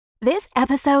This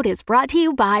episode is brought to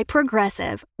you by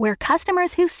Progressive, where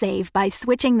customers who save by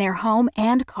switching their home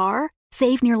and car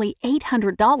save nearly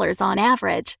 $800 on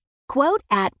average. Quote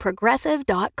at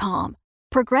progressive.com.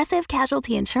 Progressive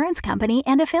Casualty Insurance Company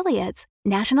and Affiliates.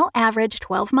 National average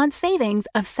 12-month savings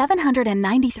of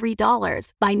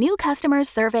 $793 by new customers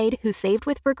surveyed who saved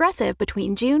with Progressive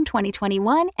between June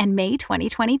 2021 and May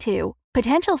 2022.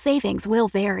 Potential savings will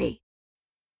vary.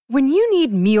 When you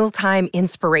need mealtime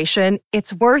inspiration,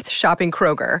 it's worth shopping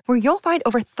Kroger, where you'll find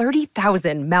over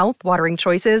 30,000 mouth-watering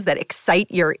choices that excite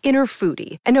your inner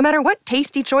foodie. And no matter what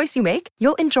tasty choice you make,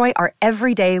 you'll enjoy our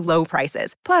everyday low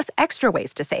prices, plus extra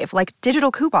ways to save, like digital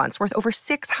coupons worth over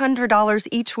 $600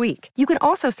 each week. You can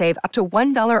also save up to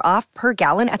 $1 off per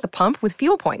gallon at the pump with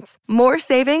fuel points. More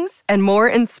savings and more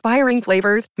inspiring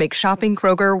flavors make shopping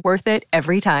Kroger worth it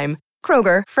every time.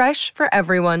 Kroger, fresh for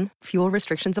everyone. Fuel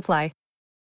restrictions apply.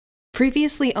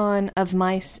 Previously on Of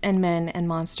Mice and Men and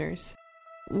Monsters.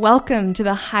 Welcome to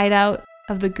the hideout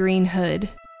of the Green Hood.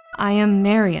 I am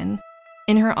Marion.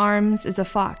 In her arms is a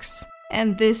fox.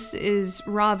 And this is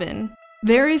Robin.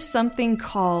 There is something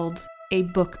called a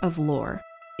book of lore.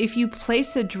 If you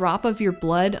place a drop of your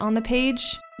blood on the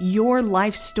page, your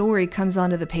life story comes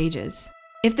onto the pages.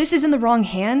 If this is in the wrong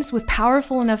hands with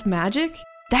powerful enough magic,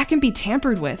 that can be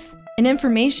tampered with, and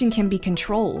information can be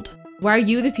controlled. Why are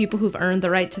you the people who've earned the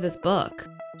right to this book?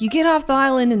 You get off the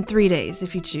island in 3 days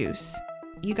if you choose.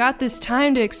 You got this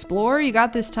time to explore, you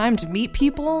got this time to meet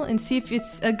people and see if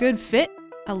it's a good fit.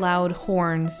 A loud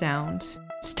horn sounds.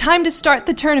 It's time to start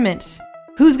the tournament.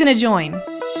 Who's gonna join?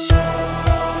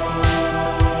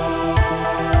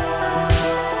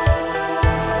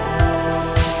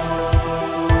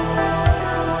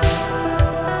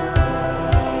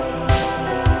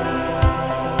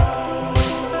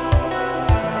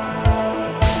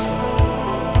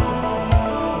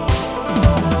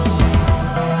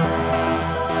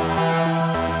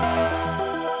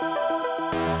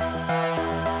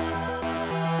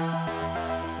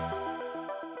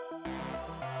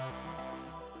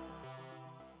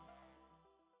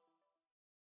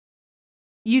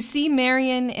 You see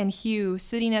Marion and Hugh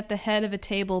sitting at the head of a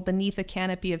table beneath a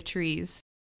canopy of trees.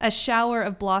 A shower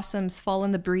of blossoms fall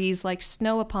in the breeze like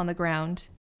snow upon the ground,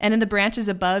 and in the branches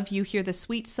above you hear the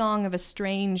sweet song of a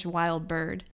strange wild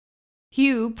bird.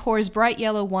 Hugh pours bright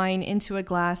yellow wine into a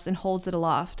glass and holds it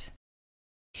aloft.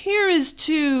 Here is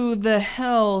to the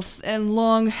health and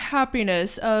long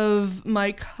happiness of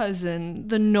my cousin,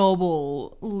 the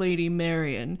noble Lady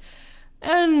Marion,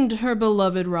 and her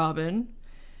beloved Robin.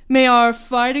 May our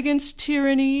fight against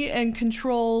tyranny and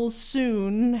control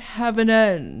soon have an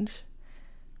end.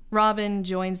 Robin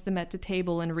joins them at the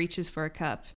table and reaches for a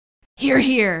cup. Hear,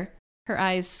 hear! Her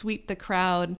eyes sweep the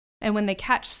crowd, and when they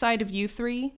catch sight of you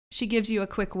three, she gives you a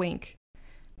quick wink.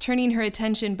 Turning her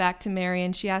attention back to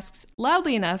Marion, she asks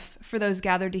loudly enough for those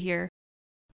gathered to hear,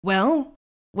 "Well,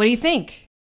 what do you think?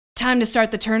 Time to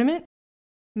start the tournament?"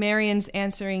 Marion's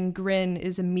answering grin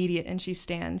is immediate and she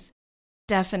stands.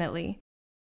 Definitely.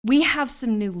 We have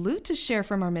some new loot to share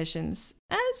from our missions,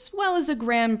 as well as a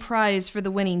grand prize for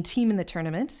the winning team in the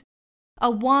tournament.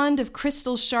 A wand of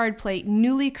crystal shard plate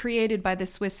newly created by the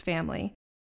Swiss family.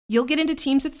 You'll get into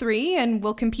teams of 3 and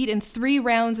we'll compete in 3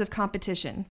 rounds of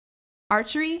competition.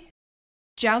 Archery,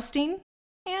 jousting,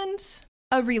 and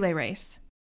a relay race.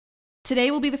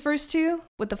 Today will be the first 2,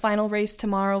 with the final race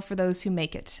tomorrow for those who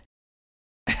make it.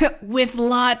 With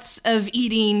lots of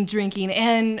eating, drinking,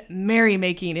 and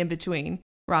merrymaking in between.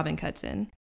 Robin cuts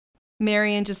in.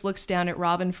 Marion just looks down at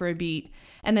Robin for a beat,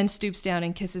 and then stoops down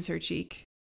and kisses her cheek.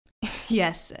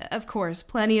 Yes, of course,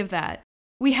 plenty of that.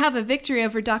 We have a victory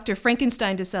over Dr.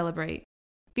 Frankenstein to celebrate.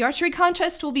 The archery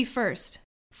contest will be first.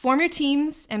 Form your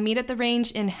teams and meet at the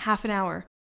range in half an hour.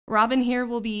 Robin here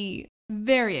will be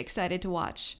very excited to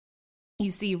watch.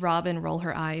 You see Robin roll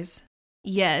her eyes.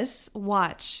 Yes,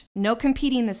 watch. No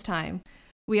competing this time.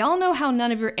 We all know how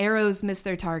none of your arrows miss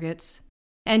their targets.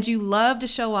 And you love to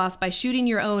show off by shooting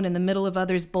your own in the middle of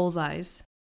others' bullseyes.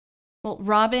 Well,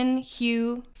 Robin,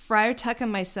 Hugh, Friar Tuck,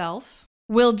 and myself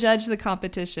will judge the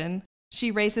competition.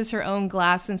 She raises her own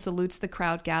glass and salutes the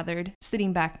crowd gathered,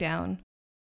 sitting back down.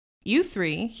 You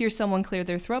 3 hear someone clear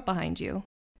their throat behind you.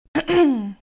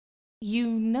 You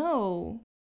know,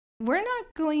 we're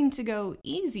not going to go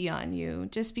easy on you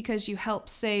just because you helped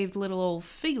save little old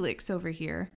Felix over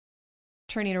here.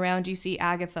 Turning around, you see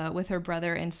Agatha with her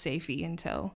brother and Safie in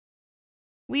tow.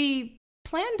 We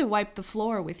plan to wipe the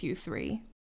floor with you 3.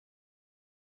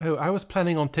 Oh, I was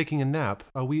planning on taking a nap.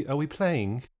 Are we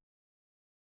playing?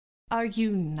 Are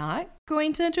you not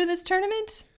going to enter this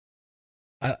tournament?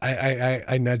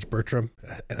 I nudge Bertram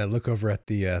and I look over at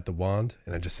the wand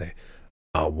and I just say,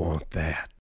 I want that.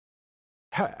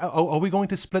 Are we going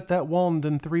to split that wand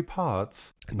in 3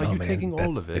 parts? No, Are you man, taking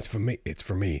all of it? It's for me. It's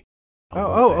for me. I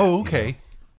want that, Okay.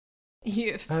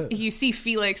 you know? You see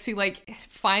Felix, who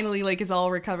finally is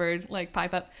all recovered,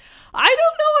 pipe up. I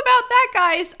don't know about that,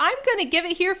 guys. I'm gonna give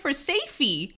it here for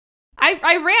Safie.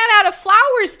 I ran out of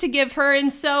flowers to give her,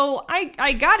 and so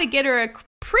I gotta get her a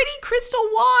pretty crystal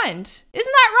wand.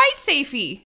 Isn't that right,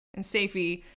 Safie? And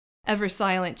Safie, ever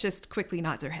silent, just quickly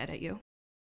nods her head at you.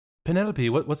 Penelope,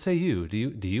 what say you?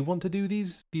 Do you want to do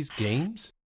these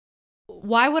games?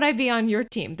 Why would I be on your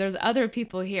team? There's other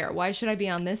people here. Why should I be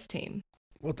on this team?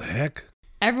 What the heck?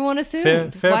 Everyone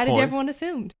assumed. Fair Why point. did everyone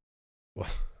assume? Well,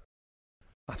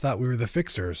 I thought we were the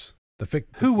fixers.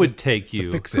 Who would take you? Who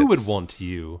would fix-its. want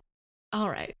you? All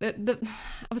right. I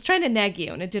was trying to neg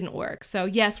you, and it didn't work. So,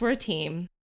 yes, we're a team.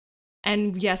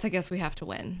 And yes, I guess we have to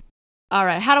win. All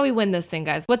right. How do we win this thing,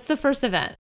 guys? What's the first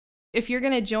event? If you're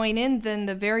going to join in, then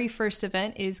the very first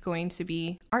event is going to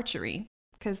be archery,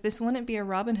 because this wouldn't be a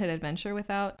Robin Hood adventure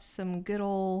without some good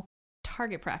old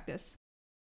target practice.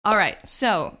 All right,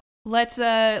 so let's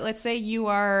say you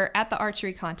are at the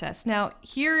archery contest. Now,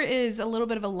 here is a little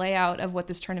bit of a layout of what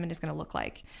this tournament is going to look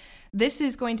like. This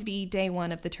is going to be day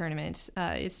 1 of the tournament.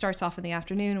 It starts off in the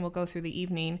afternoon and we'll go through the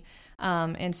evening.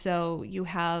 And so you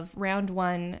have round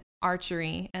 1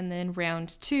 archery, and then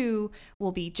round 2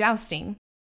 will be jousting.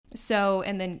 So,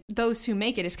 and then those who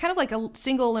make it is kind of like a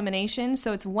single elimination.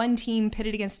 So it's one team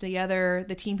pitted against the other.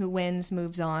 The team who wins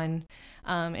moves on.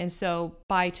 And so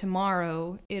by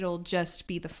tomorrow, it'll just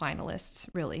be the finalists,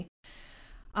 really.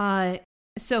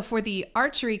 So for the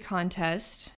archery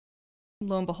contest,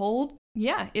 lo and behold,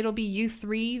 yeah, it'll be you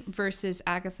 3 versus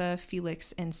Agatha,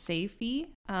 Felix, and Safie.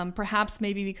 Perhaps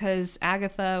maybe because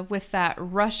Agatha, with that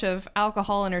rush of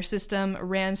alcohol in her system,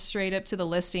 ran straight up to the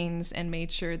listings and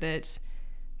made sure that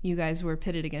you guys were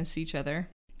pitted against each other.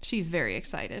 She's very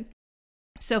excited.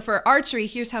 So for archery,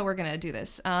 here's how we're going to do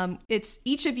this. It's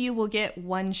each of you will get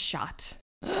 1 shot.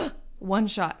 1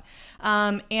 shot.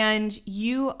 And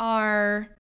you are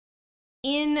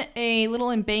in a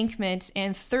little embankment,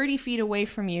 and 30 feet away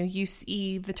from you, you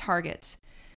see the target.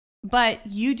 But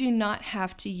you do not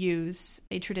have to use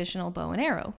a traditional bow and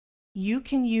arrow. You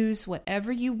can use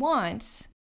whatever you want,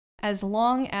 as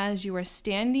long as you are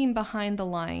standing behind the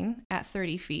line at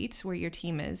 30 feet where your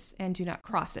team is and do not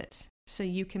cross it. So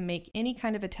you can make any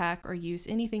kind of attack or use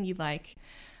anything you like.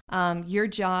 Your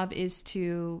job is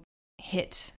to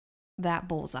hit that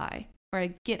bullseye or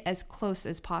get as close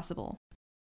as possible.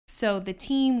 So the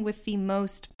team with the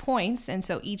most points, and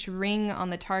so each ring on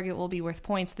the target will be worth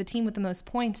points, the team with the most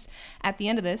points at the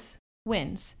end of this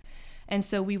wins. And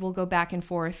so we will go back and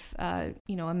forth. A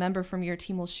member from your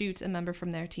team will shoot a member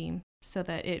from their team so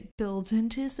that it builds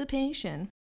anticipation.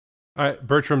 All right,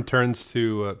 Bertram turns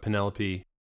to Penelope.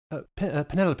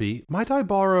 Penelope, might I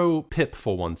borrow Pip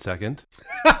for 1 second?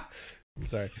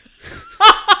 Sorry.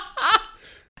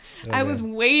 I was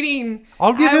waiting.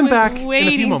 I'll give him back in a few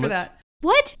waiting for moments. that.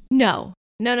 What? No.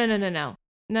 No.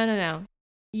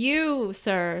 You,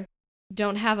 sir,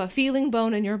 don't have a feeling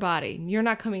bone in your body. You're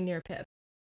not coming near Pip.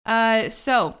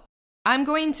 So I'm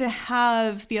going to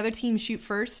have the other team shoot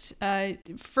first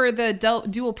for the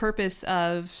dual purpose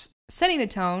of setting the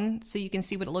tone so you can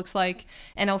see what it looks like,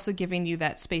 and also giving you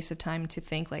that space of time to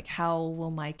think, how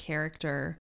will my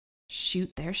character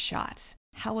shoot their shot?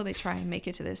 How will they try and make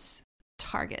it to this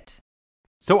target?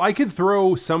 So I could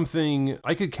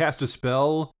I could cast a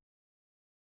spell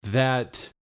that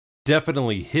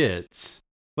definitely hits.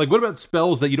 What about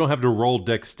spells that you don't have to roll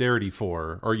dexterity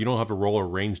for, or you don't have to roll a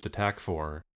ranged attack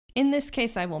for? In this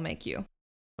case, I will make you.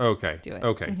 Okay. Do it.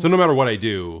 Okay. Mm-hmm. So no matter what I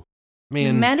do,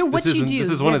 man. No matter what this you isn't- do,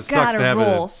 this is when you it sucks gotta to have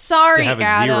roll. a Sorry, to have a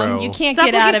Adam, zero. you can't Stop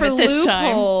get out of looking it for this time.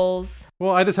 loopholes.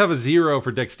 Well, I just have a 0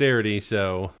 for dexterity,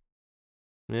 so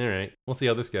all right. We'll see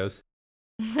how this goes.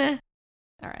 All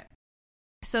right.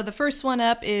 So the first one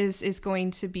up is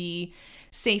going to be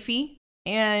Safie,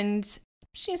 and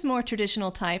she's more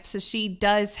traditional type, so she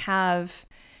does have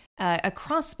a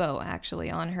crossbow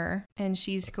actually on her, and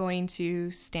she's going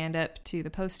to stand up to the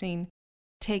posting,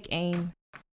 take aim,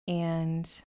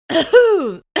 and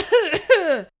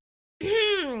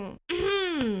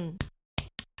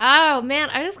Oh man,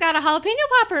 I just got a jalapeno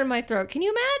popper in my throat. Can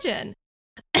you imagine?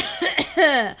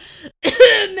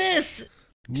 Miss.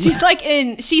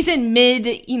 she's in mid,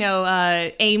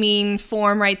 aiming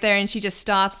form right there, and she just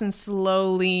stops and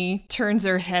slowly turns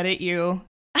her head at you.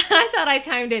 I thought I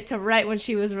timed it to right when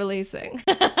she was releasing.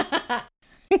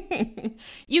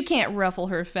 You can't ruffle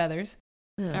her feathers.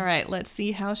 Yeah. All right, let's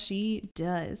see how she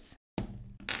does.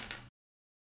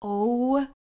 Oh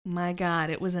My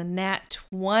God, it was a nat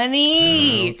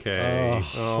 20. Okay.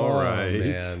 All right.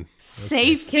 Man.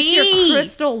 Safe Kiss your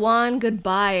crystal wand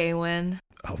goodbye, Awen.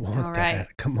 I want All right.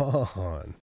 that. Come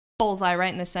on. Bullseye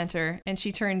right in the center. And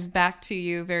she turns back to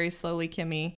you very slowly,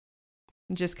 Kimmy.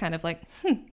 And just kind of like,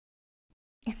 and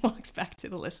walks back to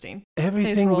the listing.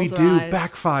 Everything we rolls her do eyes.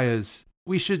 backfires.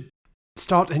 We should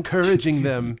start encouraging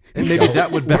them, and maybe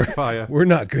that would backfire. We're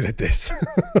not good at this.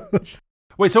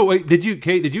 Wait, did you,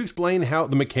 Kate, did you explain how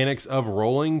the mechanics of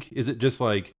rolling? Is it just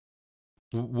like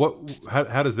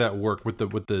how does that work with the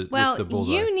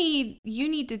bullseye? you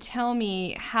need to tell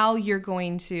me how you're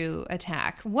going to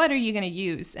attack. What are you going to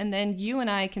use? And then you and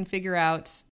I can figure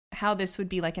out how this would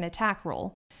be like an attack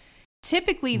roll.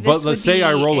 Typically, this But let's would say be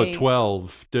I roll a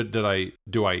 12.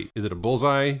 Is it a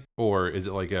bullseye, or is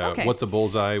it like what's a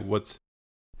bullseye?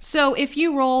 So if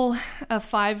you roll a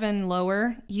 5 and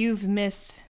lower, you've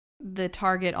missed the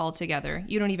target altogether.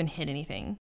 You don't even hit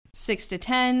anything. 6 to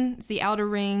 10 is the outer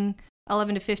ring,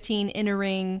 11 to 15 inner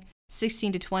ring,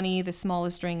 16 to 20 the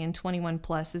smallest ring, and 21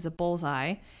 plus is a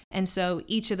bullseye. And so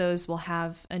each of those will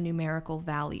have a numerical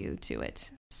value to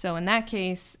it. So in that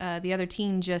case, the other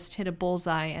team just hit a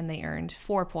bullseye and they earned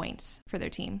 4 points for their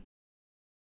team.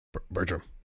 Bertram,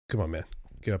 come on, man.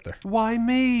 Get up there. Why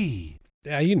me?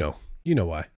 Yeah, you know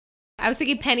why. I was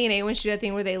thinking Penny and Awen should do that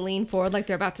thing where they lean forward like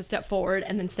they're about to step forward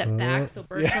and then step back. So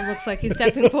Bertram looks like he's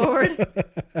stepping forward.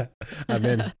 I'm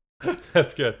in.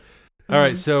 That's good. All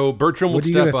right, so Bertram will What are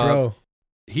you step gonna up. throw?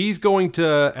 He's going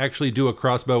to actually do a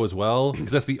crossbow as well,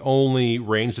 because that's the only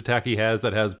ranged attack he has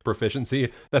that has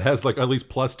proficiency, that has like at least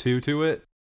 +2 to it.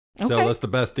 So Okay. that's the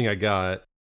best thing I got.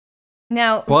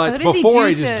 Now, But what does he before do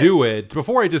I just to- do it,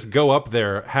 before I just go up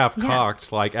there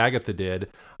half-cocked like Agatha did,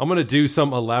 I'm going to do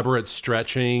some elaborate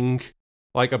stretching,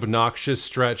 like obnoxious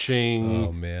stretching,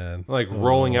 Oh, man. like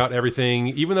rolling out everything,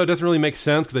 even though it doesn't really make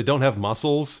sense because they don't have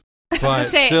muscles. But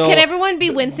Say, still, can everyone be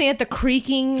wincing at the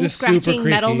creaking, Just super scratching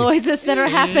metal creaky. noises that are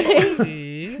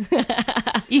happening?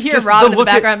 You hear Just Rob the in the look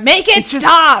at- background, make it it's just-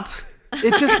 stop!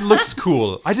 it just looks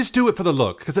cool. I just do it for the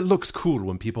look, because it looks cool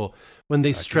when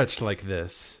they stretch like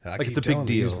this. I Like keep it's a big telling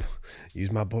him, deal.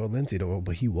 Use my boy Lindsay,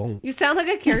 but he won't. You sound like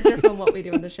a character from What We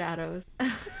Do in the Shadows.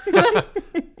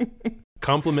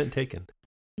 Compliment taken.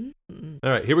 All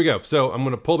right, here we go. So I'm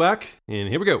going to pull back, and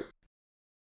here we go.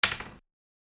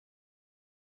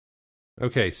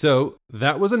 Okay, so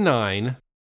that was a 9.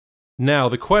 Now,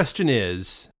 the question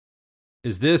is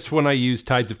this when I use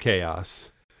Tides of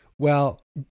Chaos? Well,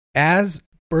 as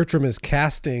Bertram is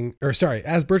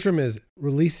as Bertram is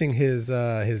releasing his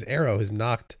arrow, his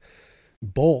knocked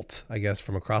bolt, I guess,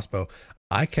 from a crossbow,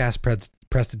 I cast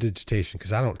Prestidigitation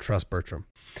because I don't trust Bertram.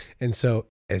 And so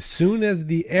as soon as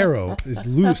the arrow is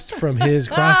loosed from his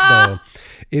crossbow,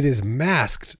 it is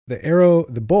masked. The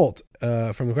bolt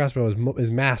from the crossbow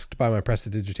is masked by my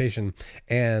Prestidigitation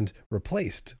and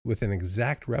replaced with an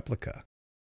exact replica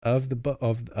of the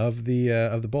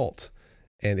bolt,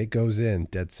 and it goes in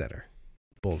dead center,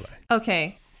 bullseye.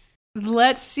 Okay,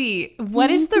 let's see. What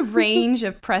is the range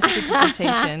of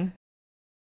prestidigitation?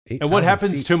 And what 8,000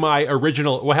 happens feet. to my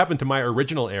original? What happened to my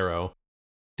original arrow?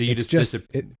 Do you It's just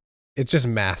it's just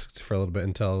masked for a little bit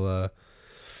until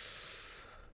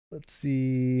let's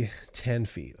see, 10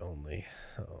 feet only.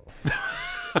 Oh.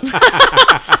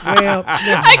 Well,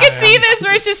 I could see this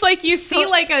where it's just like you see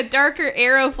like a darker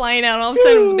arrow flying out, and all of a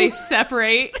sudden they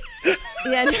separate.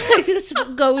 Yeah, it just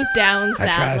goes down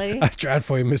sadly. I tried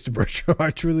for you, Mr. Bertram.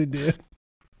 I truly did.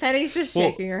 Penny's just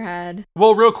Well- shaking her head.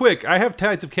 Well, real quick, I have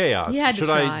Tides of Chaos. You had to Should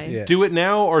try. I Yeah. do it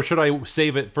now, or should I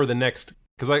save it for the next?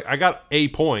 Because I got a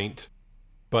point,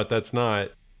 but that's not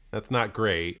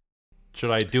great.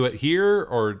 Should I do it here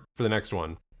or for the next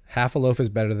one? Half a loaf is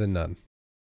better than none.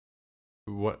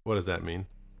 What does that mean?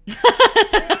 You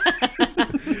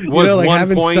know, like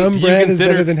having some do you bread is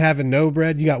consider- better than having no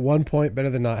bread. You got 1 point better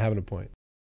than not having a point.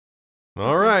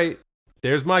 All right,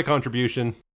 there's my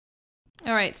contribution.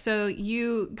 All right, so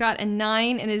you got a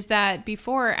 9, and is that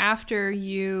before or after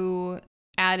you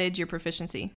added your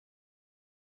proficiency?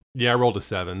 Yeah, I rolled a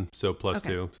 7, so plus Okay.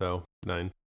 2, so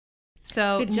 9.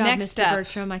 So Good job, next Mr. up,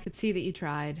 Bertram. I could see that you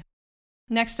tried.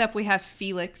 we have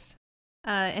Felix,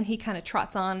 and he kind of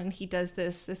trots on, and he does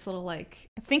this little like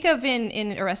think of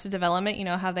in Arrested Development, you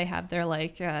know how they have their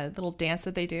like little dance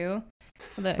that they do,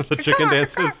 The chicken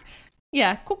dances.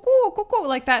 Yeah, cuckoo, cuckoo,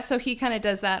 like that. So he kind of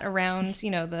does that around,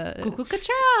 you know, the.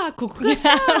 Cuckoo-ca-cha,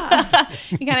 cuckoo-ca-cha.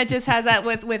 He kind of just has that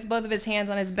with both of his hands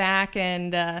on his back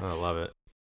and, I love it.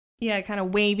 yeah, kind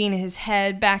of waving his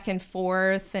head back and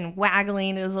forth and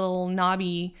waggling his little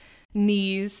knobby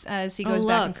knees as he Oh, goes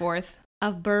back and look. forth.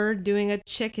 A bird doing a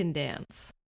chicken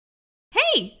dance.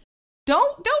 Hey,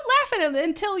 don't laugh at him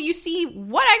until you see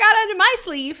what I got under my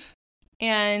sleeve.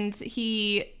 And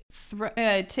he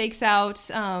takes out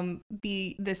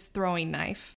this throwing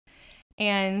knife,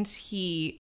 and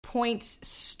he points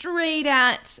straight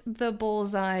at the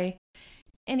bullseye,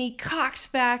 and he cocks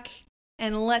back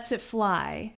and lets it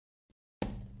fly.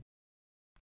 All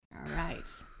right,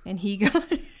 and he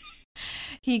got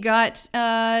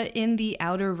in the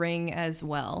outer ring as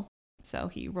well. So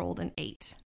he rolled an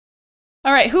 8.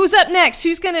 All right, who's up next?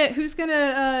 Who's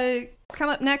gonna come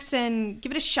up next and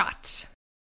give it a shot?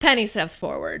 Penny steps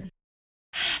forward,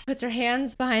 puts her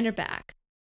hands behind her back.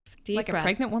 Deep Like breath. a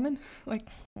pregnant woman? Like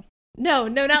No,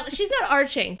 not. She's not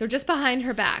arching. They're just behind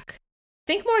her back.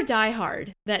 Think more Die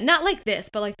Hard. Not like this,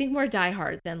 but like think more Die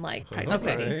Hard than like pregnant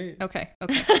lady. Okay.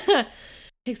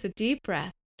 Takes a deep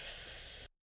breath.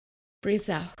 Breathes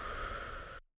out.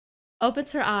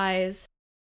 Opens her eyes.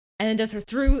 And then does her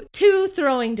two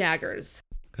throwing daggers.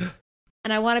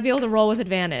 And I want to be able to roll with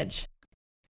advantage.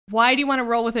 Why do you want to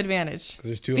roll with advantage?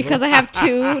 There's two Because I have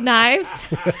 2 knives.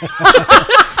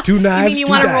 2 knives. You mean you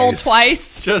want to roll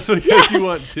twice? Just because Yes, you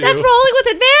want to. that's rolling with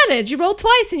advantage. You roll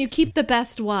twice and you keep the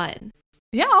best one.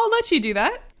 Yeah, I'll let you do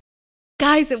that.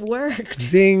 Guys, it worked.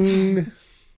 Zing.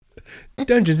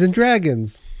 Dungeons and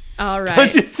Dragons. All right.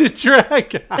 Dungeons and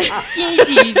Dragons.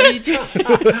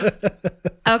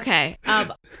 Okay.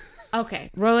 Okay.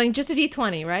 Rolling just a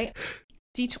d20, right?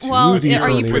 Well, are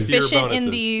you D20s. proficient With your in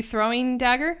the throwing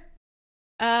dagger?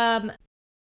 How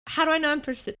do I know I'm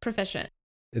proficient?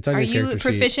 It's on Are your you character sheet.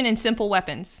 proficient in simple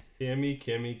weapons?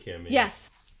 Kimmy. Yes.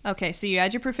 Okay, so you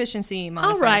add your proficiency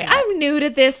modifier. All right. to that. I'm new to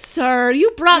this, sir.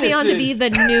 You brought me on to be the I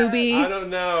newbie. don't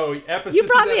know. You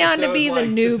brought me on to be the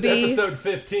newbie. This is episode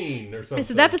 15 or something. This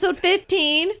is episode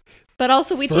 15, but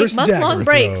also we First take month-long dagger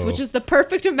breaks, throw. which is the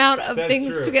perfect amount of That's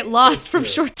things true. to get lost That's from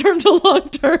true. short-term to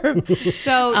long-term.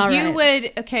 So All you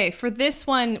right. would, for this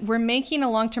one, we're making a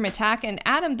long-term attack, and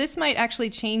Adam, this might actually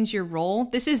change your role.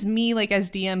 This is me, like, as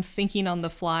DM, thinking on the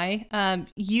fly.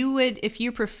 You would, if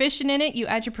you're proficient in it, you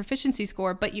add your proficiency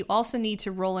score, but you also need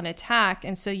to roll an attack,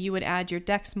 and so you would add your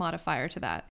dex modifier to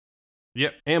that.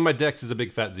 Yep, and my dex is a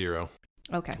big fat 0.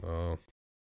 Okay. Oh.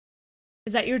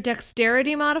 Is that your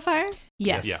dexterity modifier?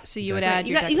 Yes. Yeah, So you would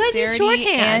exactly. add your You guys use dexterity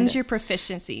shorthand. and your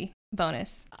proficiency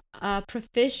bonus.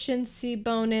 Proficiency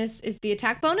bonus is the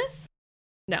attack bonus?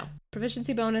 No.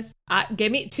 Proficiency bonus.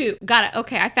 Give me 2. Got it.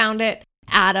 Okay, I found it.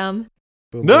 Adam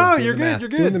Boom, No, doing you're the good, math, you're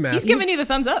doing good. the math. He's giving you the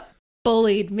thumbs up.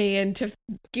 bullied me into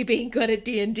being good at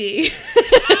D&D.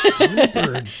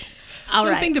 Bird. All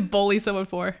One right. thing to bully someone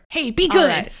for. Hey, be All good.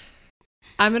 right.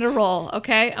 I'm going to roll,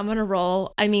 okay? I'm going to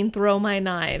roll. I mean, throw my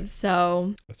knives.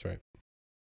 So That's right.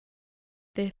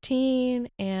 15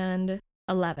 and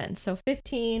 11. So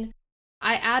 15.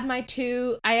 I add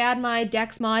my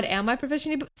dex mod and my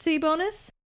proficiency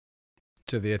bonus.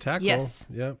 To the attack Yes.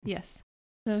 roll. Yep. Yes.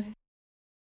 So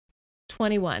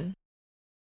 21.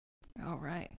 All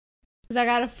right. Because I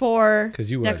got a 4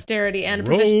 'Cause you were dexterity and a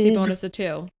proficiency rogue. bonus of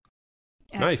 2.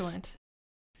 Nice. Excellent.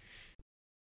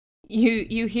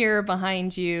 You hear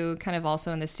behind you, kind of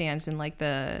also in the stands in like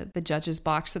the judges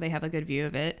box, so they have a good view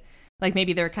of it. Like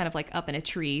maybe they're kind of like up in a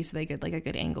tree, so they get like a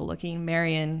good angle looking.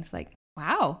 Marion's like,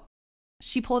 wow,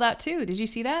 she pulled out 2. Did you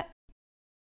see that?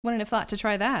 Wouldn't have thought to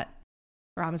try that.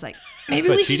 Robin's like, maybe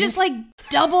But we should cheating? just like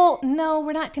double. No,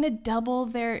 we're not gonna double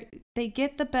they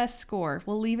get the best score.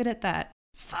 We'll leave it at that.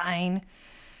 Fine.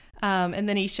 And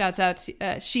then she shouts out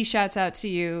to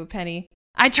you, Penny.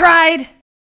 I tried.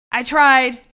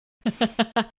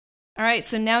 All right,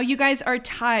 so now you guys are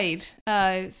tied.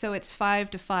 So it's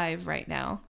 5-5 right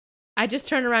now. I just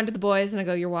turn around to the boys and I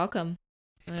go, "You're welcome."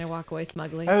 And I walk away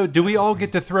smugly. Oh, do we all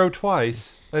get to throw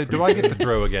twice? Do I get to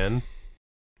throw again?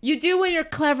 You do when you're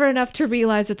clever enough to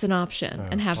realize it's an option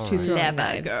and have all 2 right. throwing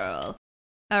knives. Girl.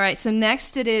 All right, so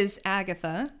next it is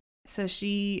Agatha. So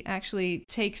she actually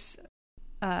takes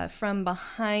from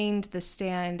behind the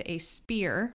stand a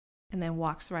spear and then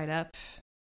walks right up,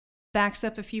 backs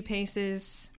up a few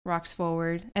paces, rocks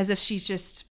forward, as if she's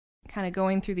just kind of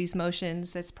going through these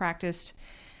motions that's practiced,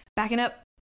 backing up,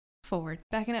 forward,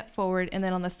 and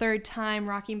then on the third time,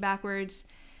 rocking backwards,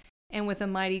 and with a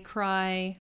mighty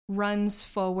cry, runs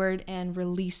forward and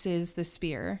releases the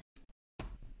spear.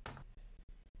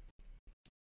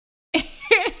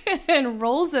 And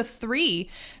rolls a 3.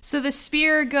 So the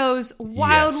spear goes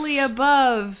wildly Yes.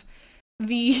 above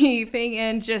the thing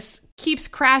and just keeps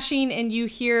crashing, and you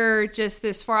hear just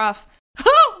this far off,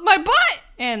 "Oh, my butt!"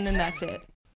 And then that's it.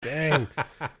 Dang.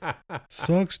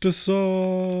 Sucks to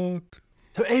suck.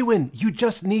 So, Awen, you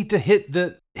just need to hit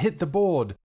the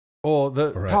board or the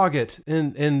All right. target,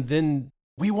 and then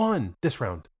we won this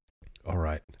round. All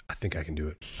right. I think I can do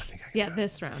it. Yeah,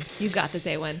 this round. You got this,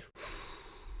 Awen.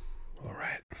 All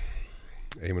right.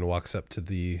 Eamon walks up to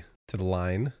the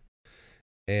line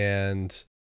and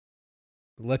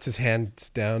lets his hands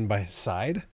down by his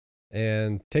side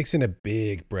and takes in a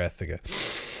big breath.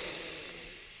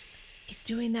 He's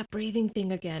doing that breathing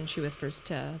thing again, she whispers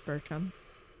to Bertram.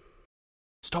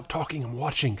 Stop talking.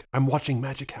 I'm watching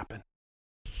magic happen.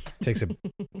 Takes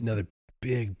another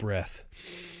big breath.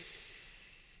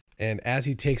 And as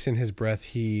he takes in his breath,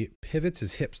 he pivots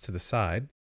his hips to the side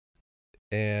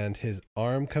and his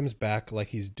arm comes back like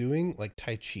he's doing like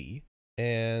Tai Chi,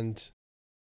 and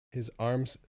his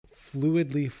arms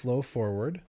fluidly flow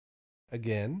forward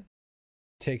again.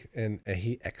 And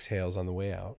he exhales on the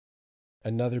way out.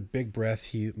 Another big breath.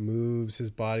 He moves his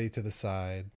body to the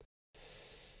side.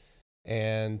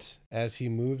 And as he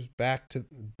moves back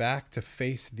to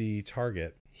face the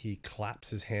target, he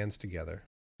claps his hands together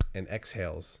and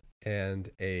exhales,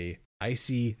 and a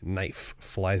icy knife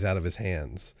flies out of his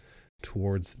hands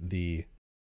towards the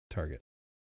target.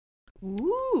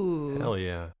 Ooh. Hell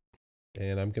yeah.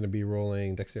 And I'm going to be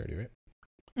rolling dexterity, right?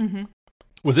 Mm-hmm.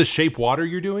 Was this shape water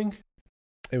you're doing?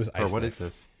 It was ice Or what knife. is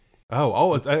this?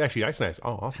 Oh, it's actually ice knife.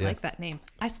 Oh, awesome. I like that name.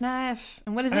 Ice knife.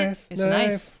 And what is Ice it? It's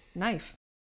knife. a knife.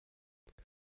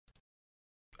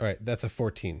 All right, that's a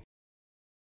 14.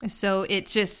 So it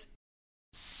just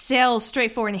sails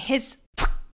straight forward and hits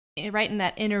right in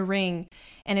that inner ring,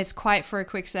 and it's quiet for a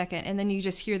quick second, and then you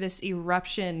just hear this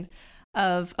eruption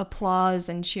of applause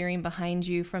and cheering behind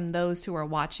you from those who are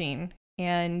watching,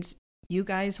 and you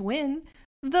guys win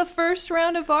the first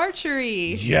round of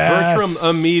archery. Yes!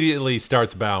 Bertram immediately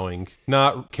starts bowing,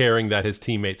 not caring that his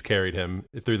teammates carried him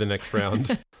through the next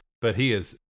round, but he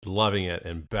is loving it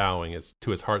and bowing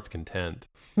to his heart's content.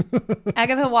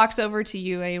 Agatha walks over to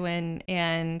you, Awen,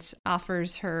 and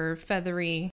offers her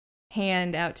feathery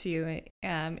hand out to you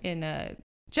in a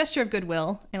gesture of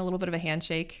goodwill and a little bit of a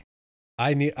handshake.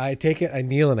 I take it, I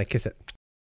kneel, and I kiss it.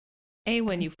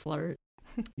 Awen, you flirt.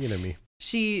 You know me.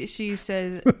 She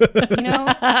says,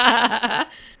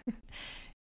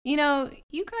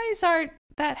 you guys aren't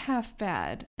that half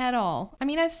bad at all. I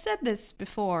mean, I've said this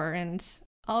before, and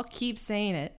I'll keep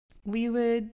saying it. We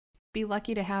would be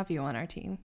lucky to have you on our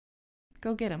team.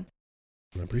 Go get him.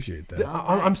 I appreciate that.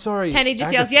 I'm sorry. Penny just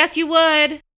Agatha. yells, yes, you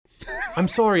would. I'm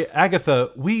sorry,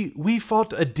 Agatha. We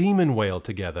fought a demon whale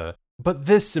together, but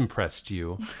this impressed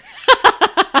you.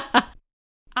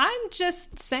 I'm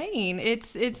just saying,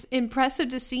 it's impressive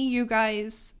to see you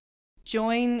guys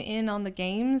join in on the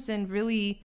games and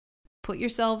really put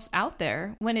yourselves out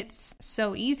there when it's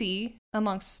so easy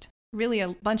amongst really a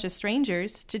bunch of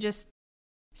strangers to just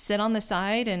sit on the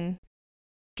side and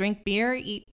drink beer,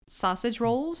 eat sausage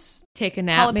rolls, Take a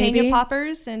nap, jalapeno maybe.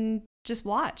 poppers, and just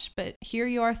watch. But here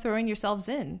you are throwing yourselves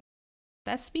in.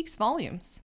 That speaks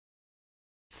volumes.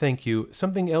 Thank you.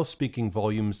 Something else speaking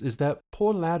volumes is that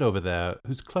poor lad over there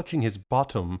who's clutching his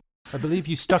bottom. I believe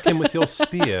you stuck him with your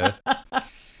spear.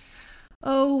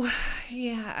 Oh,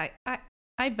 yeah,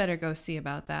 I better go see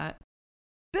about that.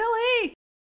 Billy!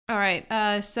 All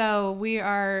right, so we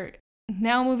are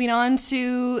now moving on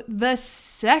to the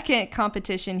second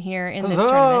competition here in this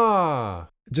tournament. Huzzah!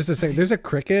 Just a second. There's a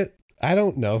cricket. I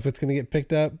don't know if it's going to get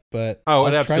picked up, but Oh,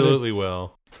 it I'll try absolutely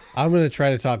will. I'm going to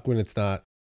try to talk when it's not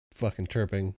fucking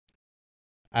chirping.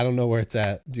 I don't know where it's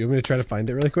at. Do you want me to try to find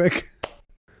it really quick?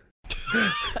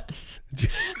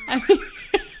 I mean,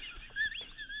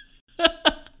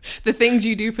 the things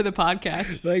you do for the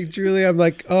podcast. Like, truly, I'm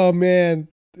like, oh man.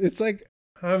 It's like,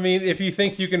 I mean, if you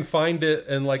think you can find it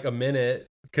in like a minute,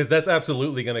 because that's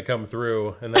absolutely going to come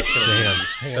through, and that's going hang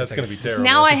on a that's second. going to be terrible.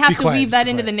 Now I Just have be to quiet, weave just that be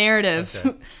into quiet. the narrative.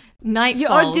 Okay. Night You-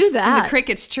 or falls do and that. the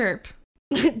crickets chirp.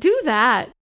 Do that.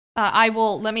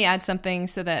 Let me add something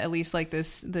so that at least like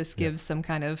this gives some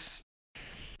kind of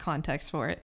context for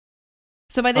it.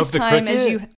 So by this Of the time, as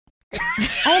you, cricket?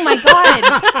 oh my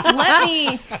God, let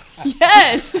me,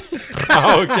 yes.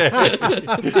 Okay.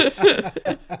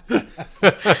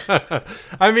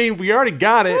 I mean, we already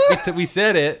got it. We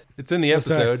said it. It's in the I'm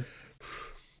sorry. episode.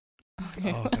 oh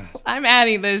god. I'm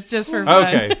adding this just for fun.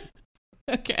 Okay.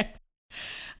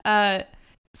 Okay.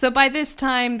 So by this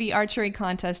time, the archery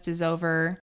contest is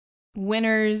over.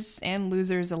 Winners and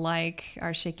losers alike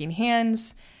are shaking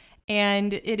hands,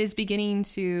 and it is beginning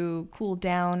to cool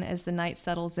down as the night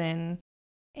settles in,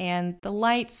 and the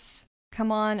lights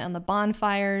come on the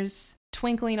bonfires,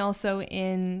 twinkling also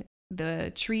in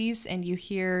the trees, and you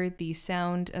hear the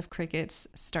sound of crickets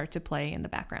start to play in the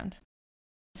background.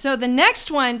 So the next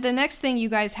thing you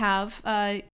guys have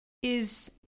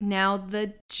is now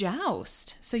the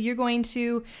joust. So you're going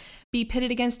to be pitted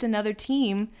against another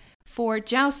team for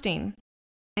jousting.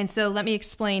 And so let me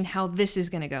explain how this is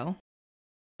going to go.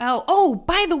 Oh,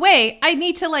 by the way, I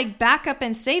need to like back up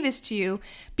and say this to you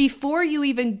before you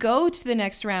even go to the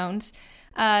next round.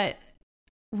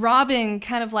 Robin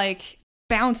kind of like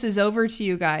bounces over to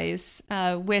you guys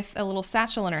with a little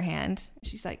satchel in her hand.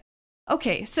 She's like,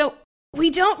 okay, so we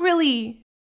don't really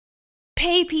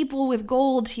pay people with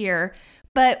gold here,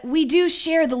 but we do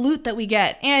share the loot that we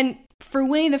get. And for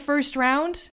winning the first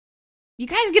round, you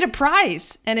guys get a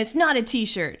prize, and it's not a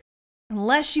t-shirt.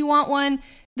 Unless you want one,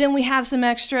 then we have some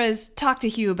extras. Talk to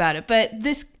Hugh about it. But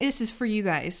this is for you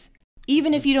guys.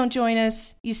 Even if you don't join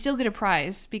us, you still get a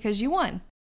prize because you won.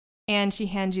 And she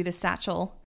hands you the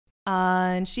satchel.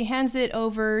 And she hands it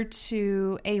over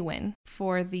to Awen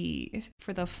for the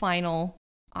final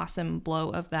awesome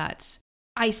blow of that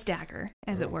ice dagger,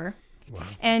 as it were. Wow.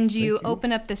 And you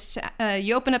open up the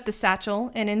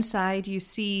satchel, and inside you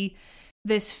see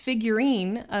this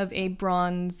figurine of a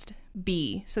bronzed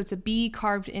bee. So it's a bee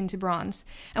carved into bronze.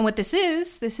 And what this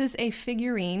is a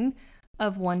figurine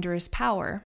of wondrous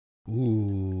power.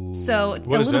 Ooh. So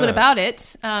What a is little bit that? about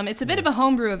it. It's a bit of a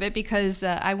homebrew of it because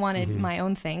I wanted my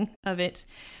own thing of it.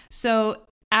 So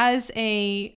as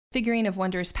a figurine of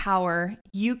wondrous power,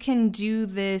 you can do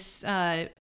this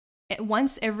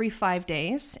once every 5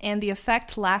 days, and the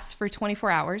effect lasts for 24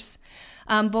 hours.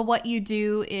 But what you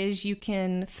do is you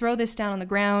can throw this down on the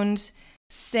ground,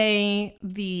 say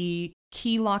the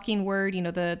key locking word,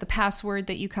 the password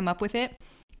that you come up with it.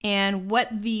 And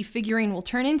what the figurine will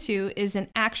turn into is it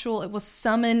will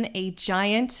summon a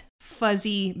giant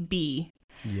fuzzy bee.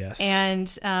 Yes.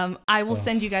 And I will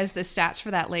send you guys the stats for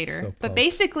that later. So but pumped.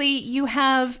 basically, you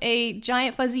have a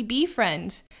giant fuzzy bee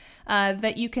friend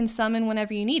that you can summon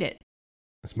whenever you need it.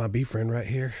 That's my bee friend right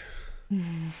here.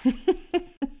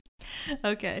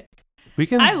 Okay. We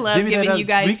can. I love divvy that giving up. you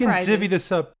guys We can prizes. divvy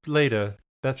this up later.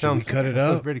 That Should we sounds. cut it that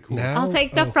sounds up very cool. now? I'll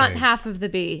take the front Okay. half of the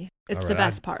bee. It's All the right,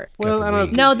 best part. Well, Got I the don't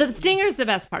wings. know. No, the stinger's the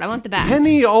best part. I want the back.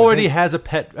 Penny already has a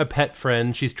pet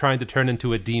friend. She's trying to turn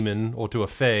into a demon or to a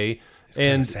fae. It's kind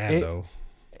and of sad, though.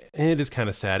 It is kind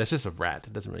of sad. It's just a rat.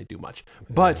 It doesn't really do much.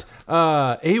 But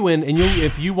Awen, and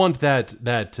if you want that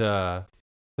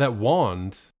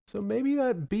wand, so maybe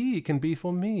that bee can be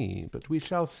for me. But we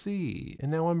shall see.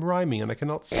 And now I'm rhyming, and I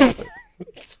cannot stop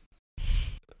it.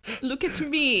 Look at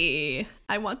me.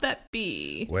 I want that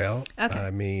bee. Well, Okay. I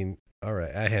mean, all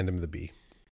right. I hand him the bee.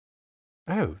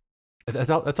 Oh,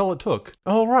 that's all it took.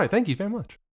 All right. Thank you very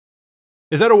much.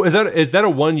 Is that a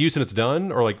one use and it's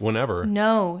done, or like whenever?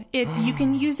 No, you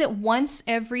can use it once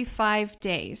every 5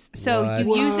 days. So What?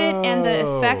 you use it, and the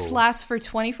effect Whoa. lasts for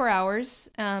 24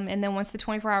 hours. And then once the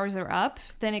 24 hours are up,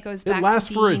 then it goes It back lasts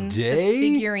to for a being day?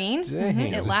 the figurine. Dang. Mhm, This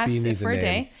It bee lasts needs a for a name.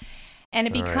 day, and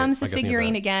it All right, becomes I a gotta think of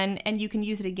figurine that. again, and you can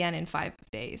use it again in 5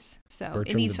 days. So it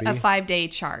Bertram needs the a bee? 5-day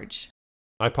charge.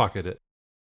 I pocket it.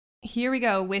 Here we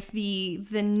go with the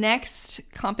next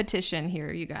competition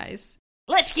here, you guys.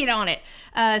 Let's get on it.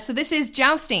 So this is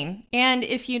jousting. And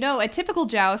if you know, a typical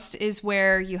joust is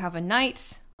where you have a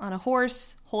knight on a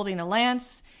horse holding a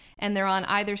lance, and they're on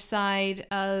either side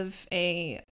of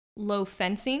a low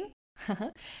fencing.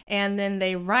 And then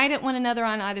they ride at one another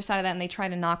on either side of that, and they try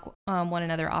to knock one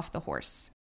another off the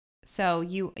horse. So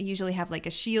you usually have like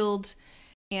a shield,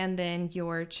 and then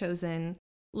your chosen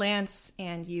lance,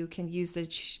 and you can use the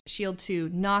shield to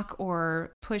knock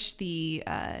or push the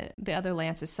other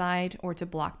lance aside, or to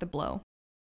block the blow.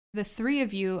 The 3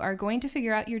 of you are going to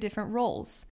figure out your different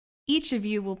roles. Each of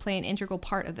you will play an integral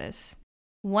part of this.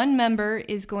 One member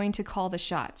is going to call the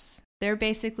shots. They're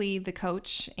basically the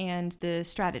coach and the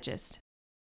strategist.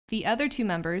 The other 2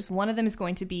 members, one of them is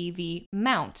going to be the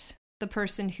mount, the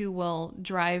person who will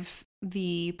drive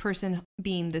the person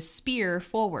being the spear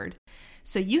forward.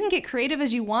 So you can get creative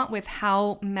as you want with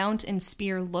how mount and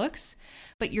spear looks,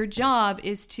 but your job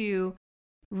is to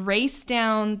race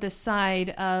down the side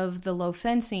of the low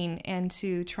fencing and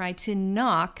to try to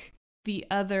knock the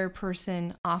other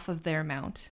person off of their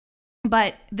mount.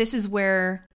 But this is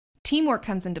where teamwork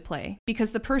comes into play,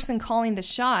 because the person calling the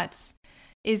shots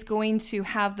is going to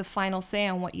have the final say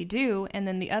on what you do, and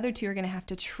then the other 2 are going to have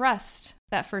to trust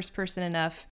that first person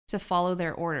enough to follow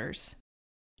their orders,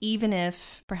 even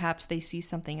if perhaps they see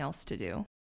something else to do.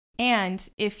 And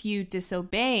if you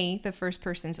disobey the first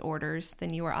person's orders,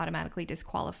 then you are automatically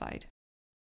disqualified.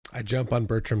 I jump on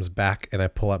Bertram's back and I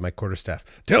pull out my quarterstaff.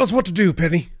 Tell us what to do,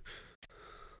 Penny.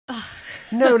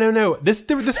 No. This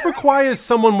requires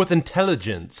someone with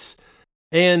intelligence.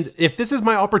 And if this is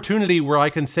my opportunity where I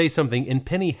can say something and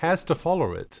Penny has to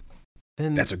follow it,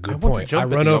 then That's a I good want to point. jump I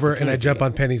at run the over and I opportunity. jump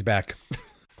on Penny's back.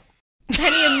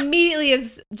 Penny immediately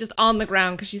is just on the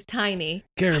ground because she's tiny.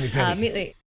 Carry me, Penny.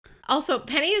 Immediately, Also,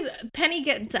 Penny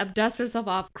gets up, dusts herself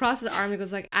off, crosses her arm, and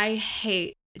goes like, I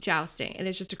hate jousting. And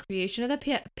it's just a creation of the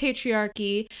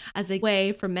patriarchy as a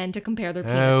way for men to compare their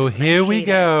penises. Oh, here we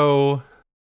go.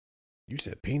 You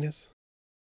said penis?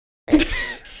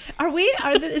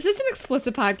 Is this an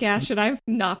explicit podcast? Should I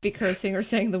not be cursing or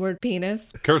saying the word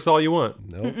penis? Curse all you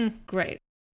want. Nope. Great.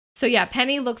 So yeah,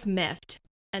 Penny looks miffed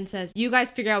and says, you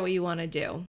guys figure out what you want to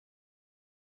do.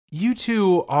 You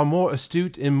two are more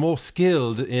astute and more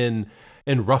skilled in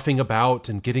roughing about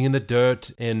and getting in the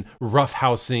dirt and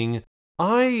roughhousing.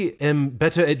 I am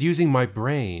better at using my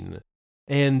brain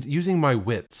and using my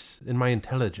wits and my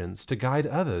intelligence to guide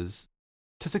others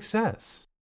to success.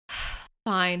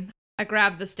 Fine. I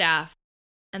grab the staff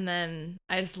and then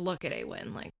I just look at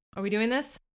Awen like, are we doing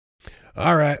this?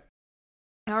 All right.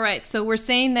 All right, so we're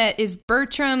saying that is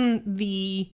Bertram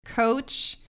the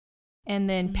coach, and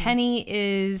then Penny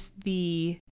is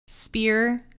the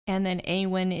spear, and then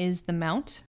Awen is the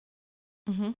mount.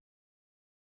 Mm-hmm.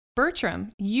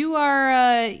 Bertram,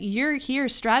 you're here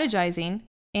strategizing,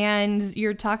 and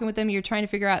you're talking with them. You're trying to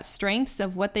figure out strengths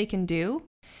of what they can do.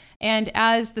 And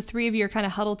as the three of you are kind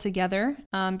of huddled together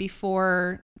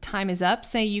before time is up,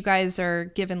 say you guys are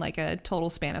given like a total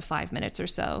span of 5 minutes or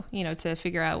so, to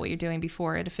figure out what you're doing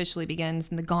before it officially begins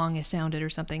and the gong is sounded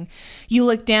or something. You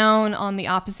look down on the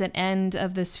opposite end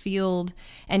of this field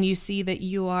and you see that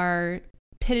you are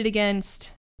pitted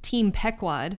against Team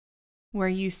Pequod, where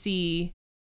you see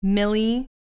Millie.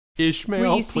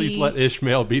 Ishmael, please let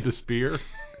Ishmael be the spear.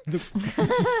 If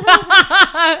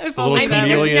only that.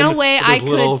 There's no way I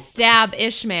could stab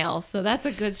Ishmael, so that's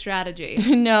a good strategy.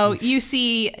 No, you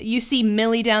see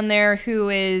Millie down there, who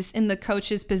is in the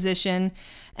coach's position,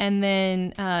 and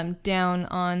then down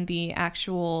on the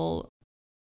actual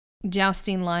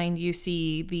jousting line, you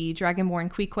see the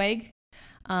Dragonborn Queequeg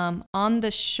on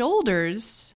the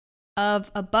shoulders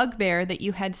of a bugbear that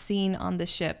you had seen on the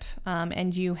ship,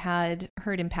 and you had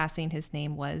heard in passing his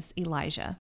name was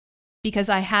Elijah.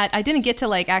 Because I didn't get to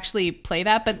like actually play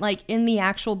that, but like in the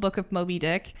actual book of Moby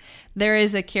Dick, there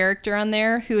is a character on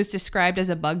there who is described as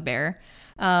a bugbear.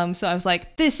 So I was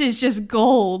like, this is just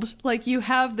gold. Like you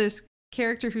have this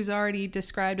character who's already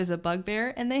described as a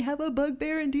bugbear, and they have a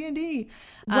bugbear in D&D.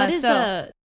 What is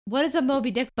a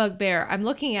Moby Dick bugbear? I'm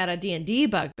looking at a D&D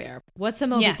bugbear. What's a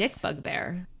Moby Dick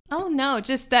bugbear? Oh no,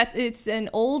 just that it's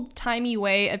an old-timey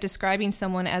way of describing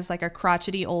someone as like a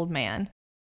crotchety old man.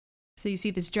 So you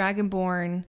see this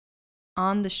Dragonborn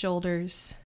on the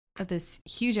shoulders of this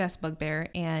huge-ass bugbear,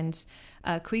 and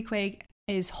Queequeg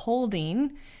is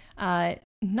holding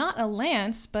not a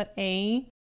lance, but the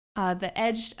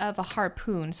edge of a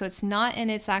harpoon. So it's not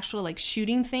in its actual like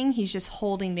shooting thing. He's just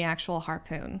holding the actual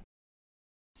harpoon.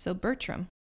 So Bertram,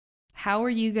 how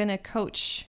are you going to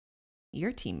coach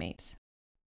your teammates?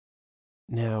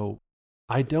 Now,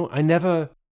 I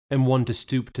never am one to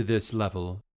stoop to this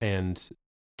level and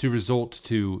to resort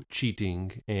to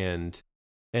cheating and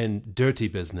dirty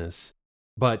business.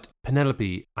 But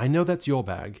Penelope, I know that's your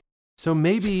bag. So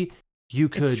maybe you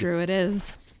could... It's true, it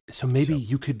is. So maybe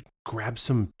you could grab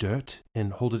some dirt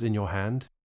and hold it in your hand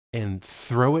and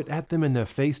throw it at them in their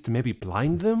face to maybe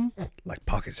blind them? Like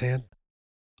Pocket's hand?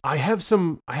 I have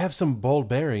some ball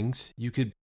bearings. You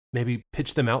could maybe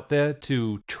pitch them out there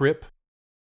to trip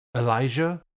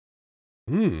Elijah.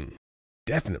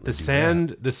 Definitely.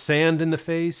 The sand in the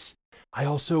face. I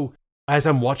also, as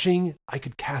I'm watching, I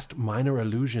could cast minor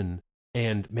illusion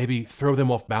and maybe throw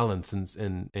them off balance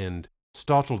and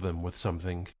startle them with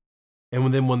something.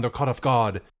 And then when they're caught off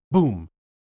guard, boom,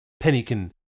 Penny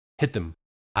can hit them.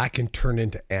 I can turn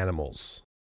into animals.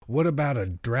 What about a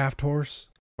draft horse?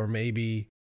 Or maybe,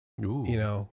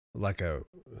 like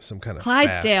some kind of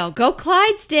Clydesdale. Go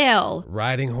Clydesdale.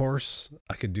 Riding horse.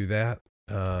 I could do that.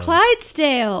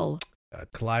 Clydesdale.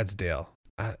 Clydesdale.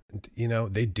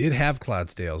 They did have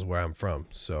Clydesdales where I'm from,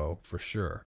 so for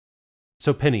sure.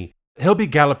 So Penny, he'll be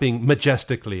galloping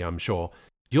majestically, I'm sure.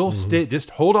 You'll stay,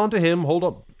 just hold on to him,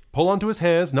 pull onto his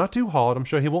hairs, not too hard. I'm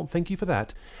sure he won't thank you for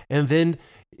that. And then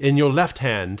in your left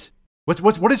hand,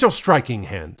 what is your striking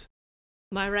hand?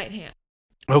 My right hand.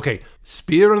 Okay,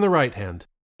 spear in the right hand.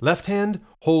 Left hand,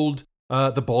 hold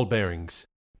the ball bearings.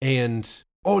 And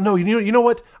oh no, you know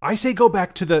what? I say go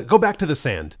back to the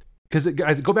sand. Because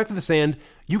guys, go back to the sand.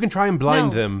 You can try and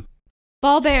blind them.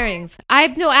 Ball bearings. I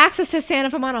have no access to sand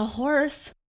if I'm on a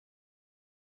horse.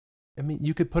 I mean,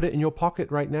 you could put it in your pocket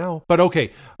right now. But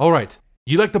okay, all right.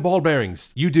 You like the ball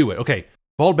bearings. You do it. Okay,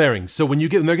 ball bearings. So when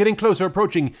they're getting closer,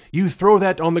 approaching, you throw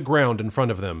that on the ground in front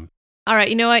of them. All right,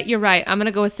 you know what? You're right. I'm going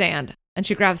to go with sand. And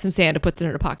she grabs some sand and puts it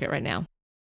in her pocket right now.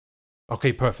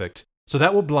 Okay, perfect. So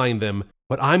that will blind them.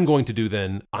 What I'm going to do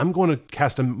then, I'm going to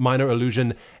cast a minor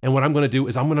illusion, and what I'm going to do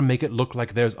is I'm going to make it look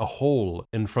like there's a hole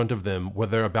in front of them where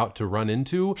they're about to run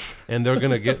into, and they're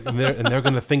going to get and they're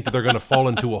going to think that they're going to fall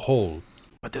into a hole,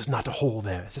 but there's not a hole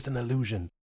there. It's just an illusion.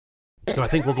 So I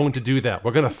think we're going to do that.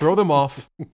 We're going to throw them off.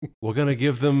 We're going to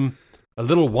give them a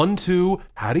little 1-2.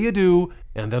 How do you do?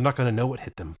 And they're not going to know what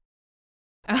hit them.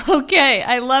 Okay,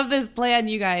 I love this plan,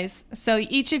 you guys. So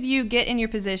each of you get in your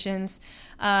positions.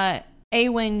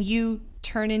 Awen, you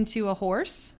turn into a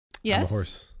horse. Yes? I'm a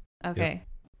horse. Okay. Yep.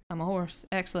 I'm a horse.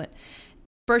 Excellent.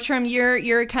 Bertram,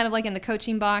 you're kind of like in the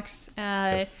coaching box.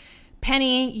 Yes.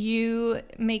 Penny, you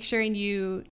make sure and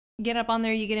you get up on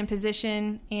there, you get in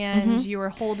position, and you are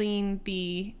holding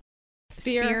the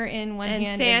spear in one and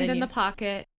hand. Sand and in the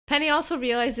pocket. Penny also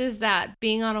realizes that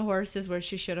being on a horse is where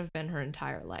she should have been her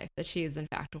entire life, that she is in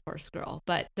fact a horse girl,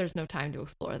 but there's no time to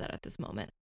explore that at this moment.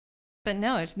 But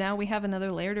no, it's now we have another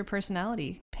layer to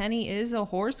personality. Penny is a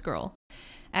horse girl.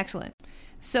 Excellent.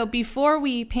 So before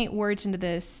we paint words into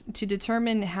this, to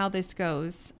determine how this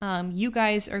goes, you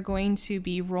guys are going to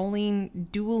be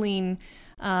dueling.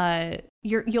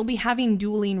 You'll be having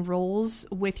dueling roles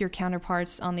with your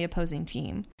counterparts on the opposing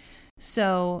team.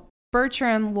 So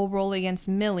Bertram will roll against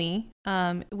Millie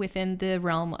within the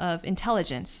realm of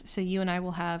intelligence. So you and I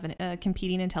will have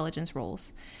competing intelligence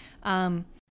rolls.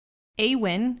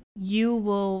 Awen, you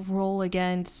will roll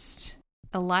against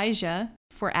Elijah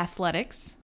for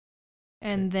athletics.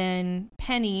 And then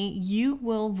Penny, you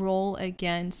will roll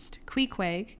against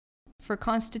Queequeg for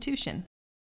constitution.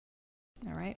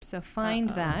 All right, so find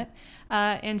that.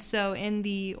 And so in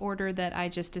the order that I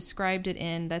just described it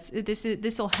in,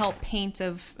 this will help paint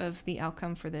of the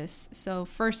outcome for this. So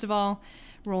first of all,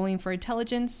 rolling for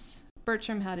intelligence.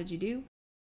 Bertram, how did you do?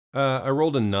 I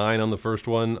rolled a 9 on the first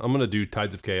one. I'm going to do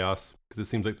Tides of Chaos because it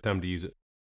seems like the time to use it.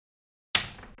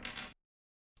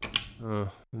 And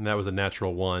that was a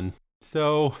natural 1.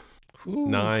 So,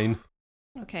 9.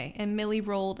 Okay, and Millie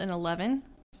rolled an 11.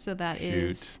 So that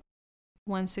is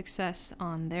 1 success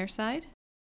on their side.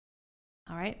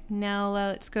 All right, now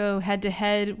let's go head to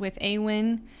head with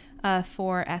Awen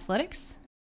for athletics.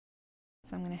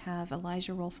 So I'm going to have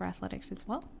Elijah roll for athletics as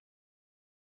well.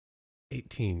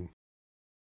 18.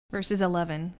 Versus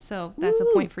 11. So that's a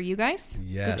point for you guys.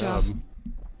 Yes. Good job.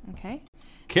 Okay.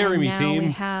 Carry and me, now team.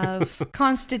 we have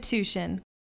Constitution.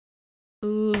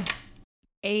 Ooh,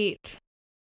 8.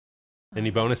 Any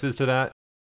bonuses to that?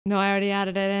 No, I already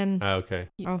added it in. Okay.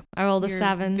 Oh, I rolled a You're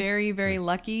 7. Very, very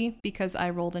lucky because I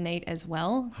rolled an 8 as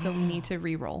well. So we need to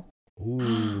re-roll.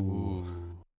 Ooh.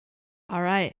 All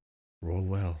right, Roll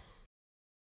well.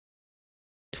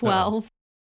 12.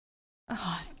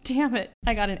 Oh, damn it.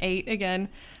 I got an 8 again.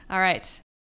 All right.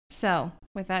 So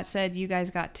with that said, you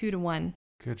guys got 2-1.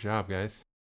 Good job, guys.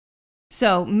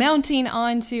 So mounting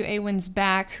onto Awen's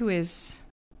back, who is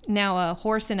now a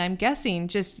horse, and I'm guessing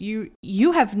just has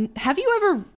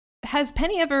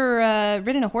Penny ever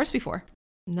ridden a horse before?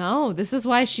 No, this is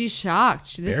why she's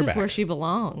shocked. This Bareback. is where she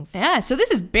belongs. Yeah, so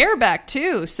this is bareback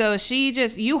too. So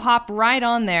you hop right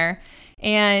on there,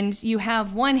 and you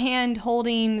have one hand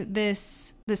holding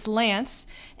this lance,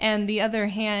 and the other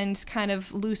hand kind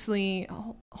of loosely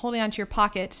holding onto your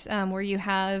pocket, where you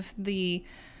have the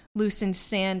loosened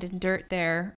sand and dirt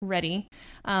there ready.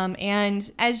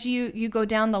 And as you go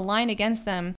down the line against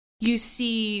them, you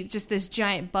see just this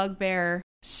giant bugbear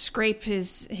scrape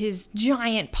his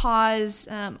giant paws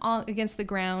all against the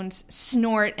ground,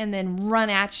 snort, and then run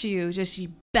at you, just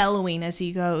bellowing as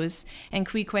he goes. And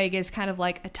Queequeg is kind of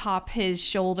like atop his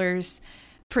shoulders,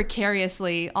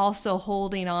 precariously, also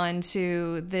holding on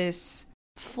to this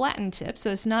flattened tip, so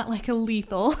it's not like a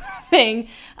lethal thing,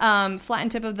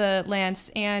 flattened tip of the lance.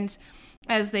 And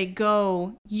as they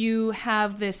go, you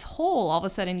have this hole all of a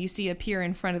sudden you see appear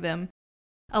in front of them.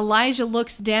 Elijah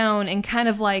looks down and kind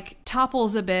of like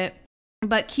topples a bit,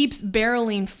 but keeps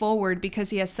barreling forward because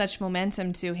he has such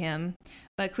momentum to him.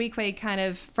 But Queequeg kind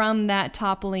of, from that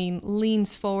toppling,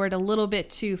 leans forward a little bit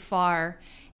too far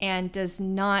and does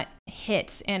not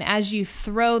hit. And as you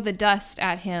throw the dust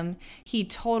at him, he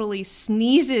totally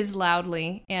sneezes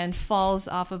loudly and falls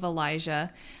off of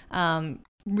Elijah,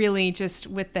 really just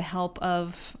with the help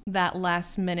of that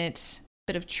last minute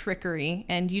bit of trickery.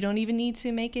 And you don't even need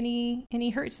to make any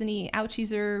hurts, any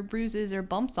ouchies or bruises or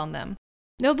bumps on them.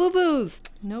 No boo-boos.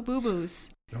 No boo-boos.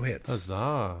 No hits.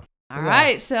 Huzzah. All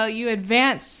right, so you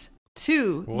advance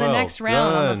to the Well next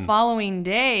round on the done. following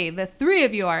day. The three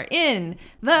of you are in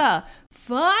the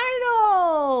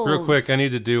finals. Real quick, I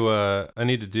need to do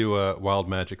a wild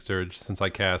magic surge since I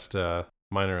cast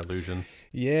minor illusion.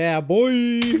 Yeah,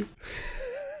 boy.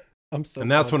 I'm so. And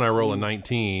that's when I roll a pumped.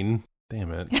 19.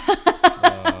 Damn it.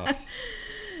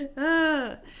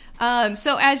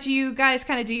 So as you guys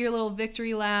kind of do your little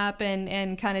victory lap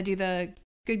and kind of do the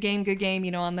good game,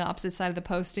 on the opposite side of the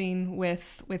posting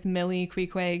with Millie,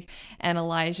 Queequeg, and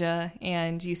Elijah,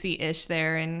 and you see Ish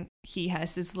there, and he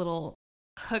has this little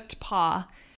hooked paw.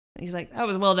 And he's like, "That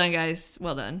was well done, guys.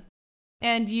 Well done."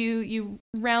 And you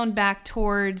round back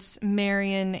towards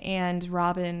Marion and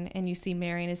Robin, and you see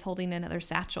Marion is holding another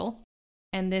satchel.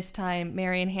 And this time,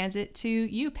 Marion hands it to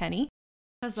you, Penny.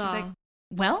 Huzzah. She's like,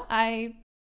 "Well, I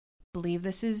believe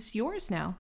this is yours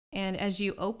now." And as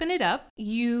you open it up,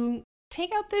 you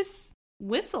take out this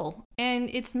whistle, and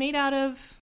it's made out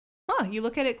of, you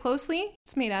look at it closely,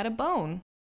 it's made out of bone.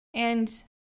 And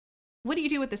what do you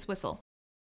do with this whistle?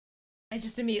 I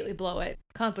just immediately blow it,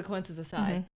 consequences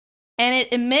aside. Mm-hmm. And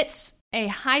it emits a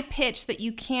high pitch that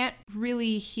you can't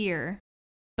really hear.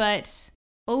 But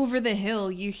over the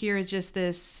hill, you hear just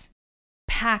this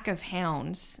pack of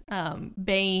hounds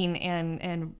baying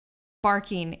and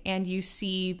barking. And you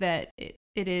see that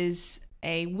it is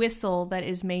a whistle that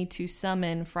is made to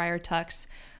summon Friar Tuck's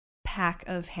pack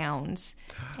of hounds.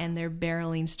 And they're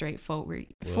barreling straight forward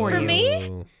for you.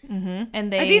 me? Mm-hmm.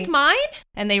 And Are these mine?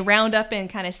 And they round up and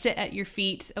kind of sit at your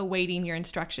feet awaiting your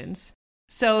instructions.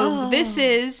 So this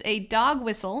is a dog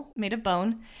whistle made of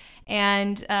bone,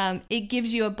 and it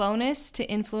gives you a bonus to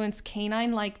influence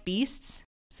canine-like beasts,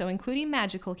 so including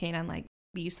magical canine-like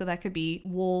beasts, so that could be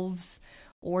wolves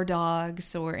or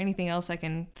dogs or anything else I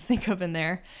can think of in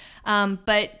there.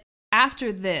 But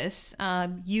after this,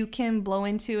 you can blow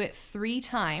into it 3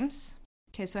 times.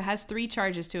 Okay, so it has 3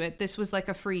 charges to it. This was like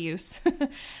a free use.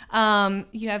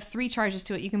 You have 3 charges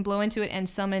to it. You can blow into it and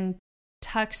summon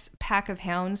Tuck's pack of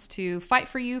hounds to fight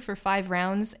for you for 5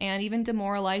 rounds and even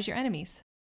demoralize your enemies.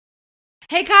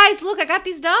 Hey guys, look, I got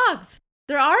these dogs.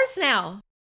 They're ours now.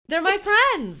 They're my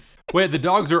friends. Wait, the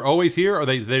dogs are always here, or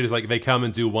they just like they come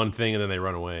and do one thing and then they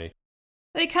run away?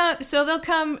 They'll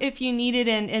come if you need it,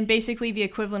 and basically the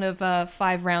equivalent of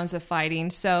 5 rounds of fighting.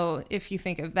 So if you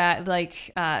think of that,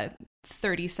 like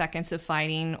 30 seconds of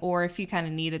fighting, or if you kind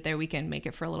of need it there, we can make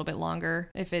it for a little bit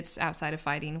longer. If it's outside of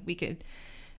fighting, we could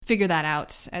figure that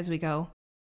out as we go.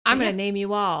 I'm going to name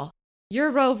you all. You're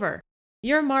Rover.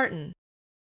 You're Martin.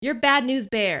 You're Bad News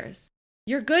Bears.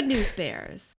 You're Good News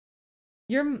Bears.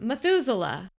 You're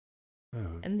Methuselah.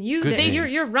 Oh, And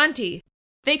you're Runty.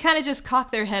 They kind of just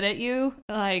cock their head at you,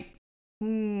 like,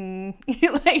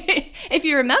 like, if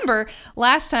you remember,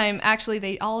 last time, actually,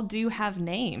 they all do have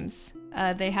names.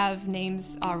 They have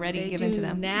names already given to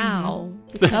them. Now,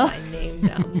 I named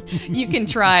them. You can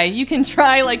try,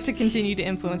 like, to continue to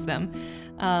influence them.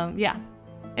 Yeah.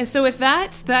 And so with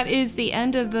that is the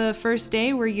end of the first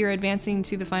day, where you're advancing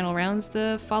to the final rounds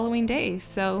the following day.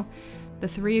 So the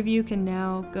 3 of you can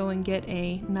now go and get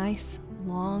a nice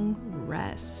long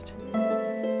rest.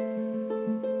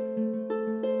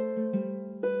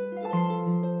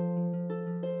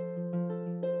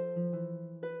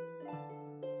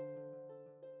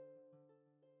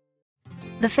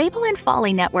 The Fable and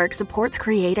Folly Network supports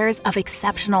creators of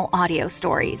exceptional audio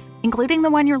stories, including the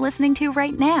one you're listening to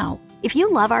right now. If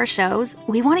you love our shows,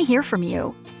 we want to hear from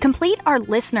you. Complete our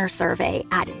listener survey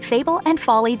at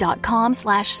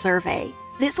fableandfolly.com/survey.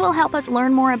 This will help us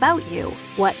learn more about you,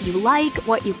 what you like,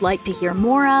 what you'd like to hear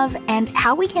more of, and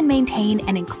how we can maintain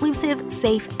an inclusive,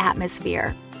 safe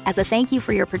atmosphere. As a thank you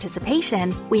for your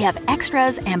participation, we have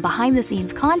extras and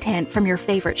behind-the-scenes content from your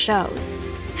favorite shows.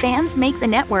 Fans make the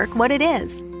network what it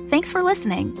is. Thanks for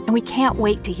listening, and we can't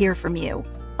wait to hear from you.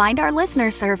 Find our listener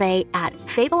survey at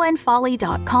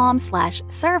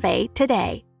fableandfolly.com/survey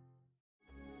today.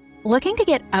 Looking to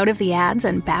get out of the ads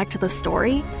and back to the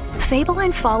story? Fable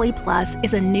and Folly Plus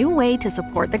is a new way to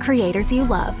support the creators you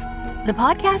love. The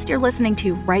podcast you're listening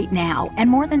to right now, and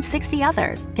more than 60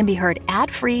 others, can be heard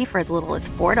ad-free for as little as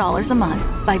 $4 a month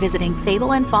by visiting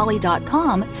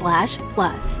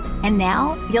fableandfolly.com/plus. And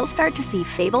now, you'll start to see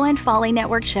Fable and Folly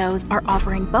Network shows are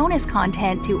offering bonus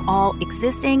content to all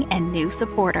existing and new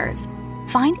supporters.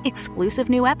 Find exclusive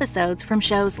new episodes from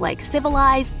shows like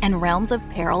Civilized and Realms of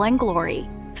Peril and Glory.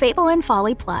 Fable and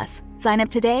Folly Plus. Sign up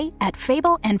today at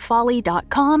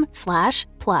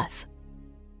fableandfolly.com/plus.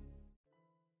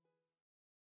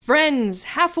 Friends,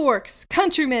 half-orcs,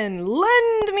 countrymen,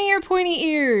 lend me your pointy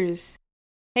ears.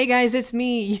 Hey guys, it's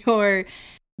me, your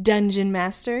dungeon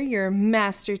master, your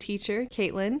master teacher,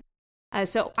 Caitlin.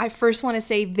 So I first want to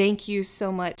say thank you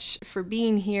so much for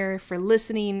being here, for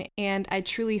listening, and I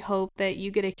truly hope that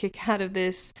you get a kick out of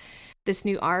this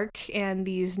new arc and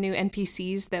these new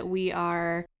NPCs that we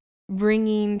are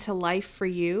bringing to life for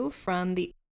you from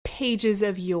the pages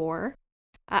of yore.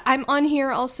 I'm on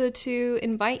here also to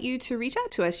invite you to reach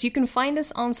out to us. You can find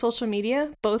us on social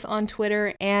media, both on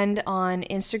Twitter and on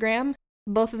Instagram.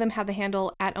 Both of them have the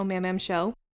handle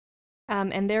 @OMamamShow.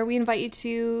 And there we invite you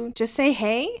to just say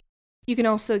hey. You can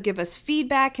also give us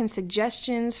feedback and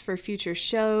suggestions for future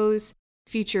shows,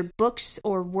 future books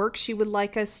or works you would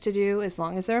like us to do, as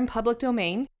long as they're in public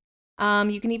domain.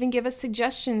 You can even give us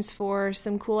suggestions for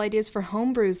some cool ideas for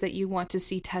homebrews that you want to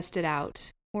see tested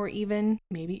out, or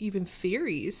maybe even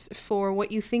theories for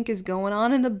what you think is going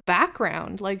on in the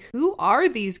background. Like, who are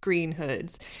these green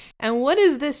hoods? And what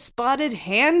is this spotted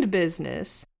hand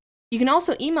business? You can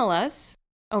also email us,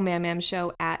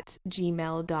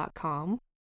 omamamshow@gmail.com.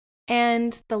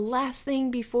 And the last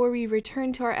thing before we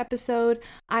return to our episode,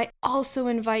 I also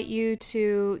invite you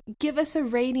to give us a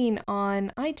rating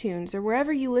on iTunes or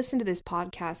wherever you listen to this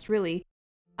podcast, really.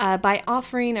 By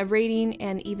offering a rating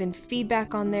and even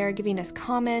feedback on there, giving us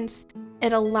comments,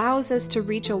 it allows us to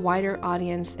reach a wider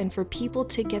audience and for people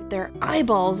to get their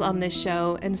eyeballs on this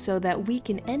show, and so that we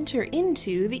can enter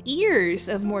into the ears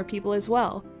of more people as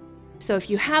well. So if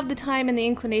you have the time and the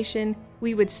inclination,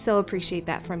 we would so appreciate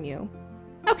that from you.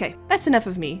 Okay, that's enough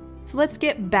of me. So let's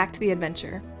get back to the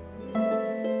adventure.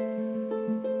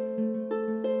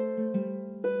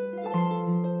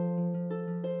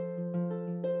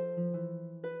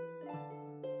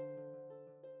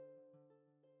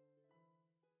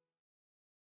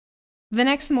 The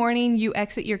next morning, you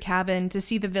exit your cabin to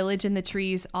see the village and the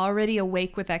trees already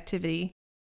awake with activity.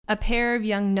 A pair of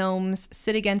young gnomes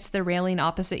sit against the railing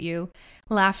opposite you,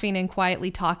 laughing and quietly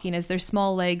talking as their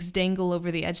small legs dangle over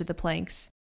the edge of the planks.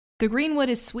 The greenwood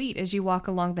is sweet as you walk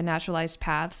along the naturalized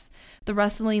paths, the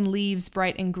rustling leaves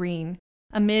bright and green,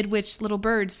 amid which little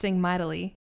birds sing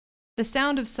mightily. The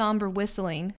sound of somber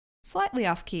whistling, slightly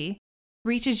off-key,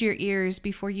 reaches your ears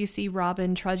before you see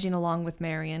Robin trudging along with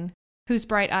Marion, whose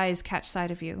bright eyes catch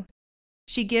sight of you.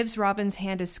 She gives Robin's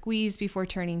hand a squeeze before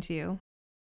turning to you.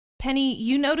 Penny,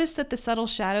 you notice that the subtle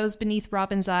shadows beneath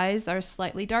Robin's eyes are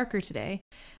slightly darker today,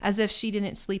 as if she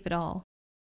didn't sleep at all,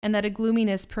 and that a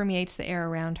gloominess permeates the air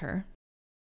around her.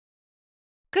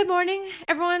 Good morning,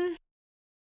 everyone.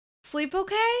 Sleep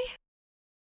okay?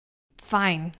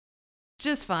 Fine.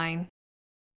 Just fine.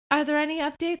 Are there any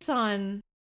updates on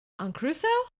Crusoe?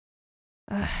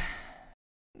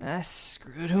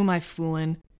 Screwed. Who am I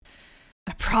fooling?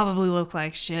 I probably look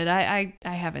like shit. I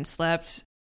haven't slept.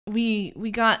 We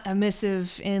got a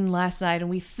missive in last night, and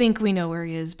we think we know where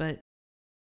he is, but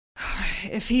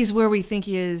if he's where we think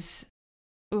he is,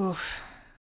 oof,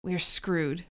 we're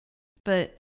screwed.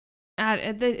 But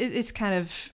it's kind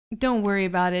of, don't worry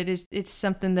about it. It's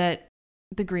something that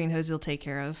the Green Hoods will take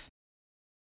care of.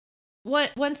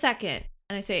 1 second,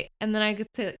 and I say, and then I get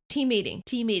to team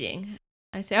meeting.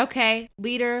 I say, okay,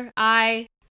 leader,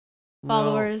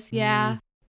 followers, yeah.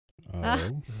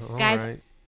 Guys, right.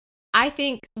 I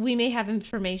think we may have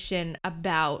information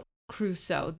about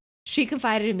Crusoe. She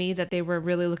confided in me that they were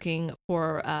really looking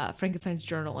for Frankenstein's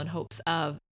journal in hopes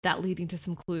of that leading to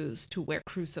some clues to where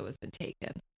Crusoe has been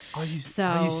taken. Are you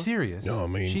serious? No, I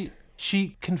mean,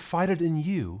 she confided in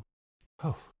you.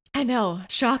 Oh, I know,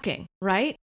 shocking,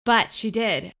 right? But she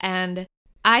did, and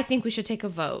I think we should take a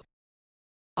vote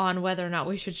on whether or not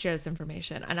we should share this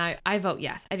information. And I vote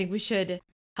yes. I think we should.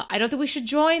 I don't think we should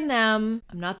join them.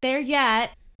 I'm not there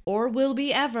yet, or will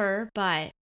be ever,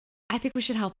 but I think we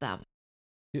should help them.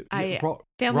 Family's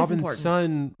Robin's important.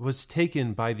 son was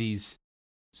taken by these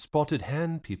spotted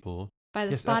hand people. By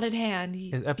the Yes, spotted hand.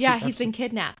 yes, He's been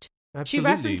kidnapped. Absolutely.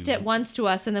 She referenced it once to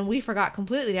us, and then we forgot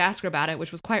completely to ask her about it,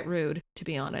 which was quite rude, to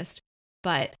be honest.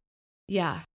 But,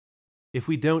 yeah. If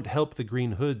we don't help the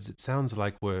Green Hoods, it sounds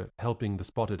like we're helping the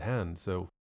spotted hand. So,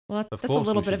 Well, Of that's a course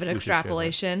little we bit of should- an we should share that.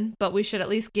 extrapolation, but we should at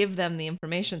least give them the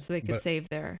information so they could But- save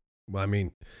their... well, I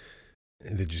mean,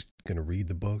 they're just gonna read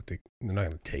the book. They're not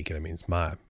gonna take it. I mean, it's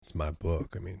my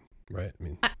book. I mean, right? I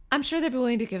mean, I'm sure they'd be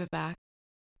willing to give it back.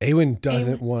 Awen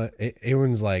doesn't want.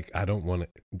 Awen's like, I don't want to.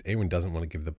 Awen doesn't want to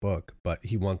give the book, but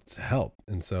he wants to help,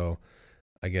 and so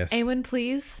I guess. Awen,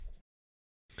 please.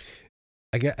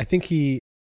 I think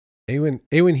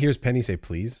Awen hears Penny say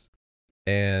please,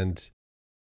 and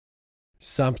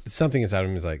something inside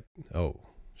of him is like, oh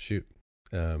shoot.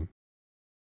 And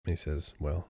he says,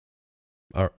 well,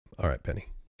 all right, Penny,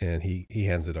 and he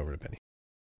hands it over to Penny.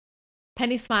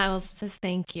 Penny smiles and says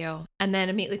thank you, and then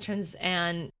immediately turns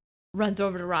and runs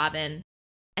over to Robin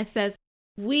and says,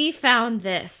 we found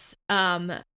this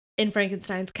in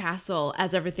Frankenstein's castle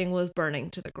as everything was burning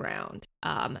to the ground.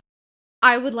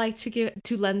 I would like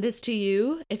to lend this to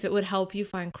you if it would help you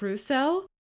find Crusoe.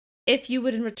 if you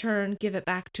would in return give it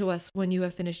back to us when you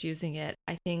have finished using it,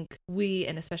 I think we,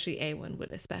 and especially Awen,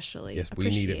 would especially Yes, we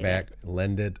need it appreciate back.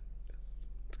 Lend it.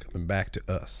 It's coming back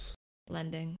to us.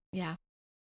 Lending, yeah.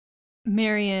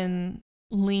 Marion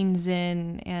leans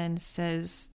in and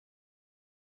says,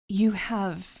 "You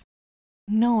have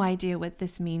no idea what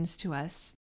this means to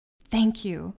us. Thank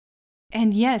you.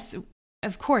 And yes,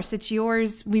 of course, it's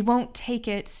yours. We won't take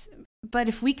it. But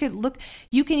if we could look,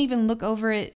 you can even look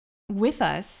over it with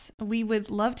us. We would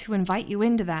love to invite you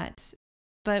into that.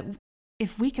 But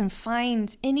if we can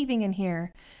find anything in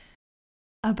here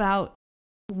about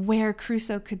where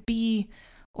Crusoe could be,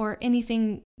 or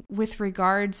anything with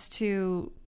regards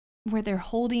to where they're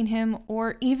holding him,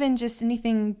 or even just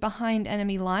anything behind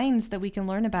enemy lines that we can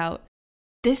learn about,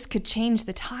 this could change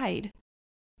the tide.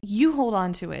 You hold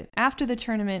on to it. After the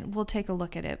tournament, we'll take a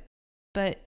look at it.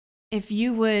 But if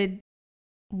you would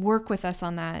work with us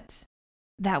on that,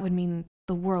 that would mean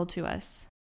the world to us."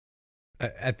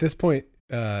 At this point,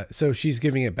 so she's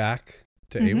giving it back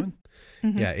to Awen?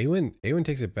 Mm-hmm. Yeah, Awen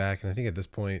takes it back, and I think at this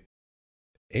point,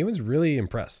 Awen's really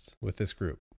impressed with this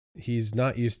group. He's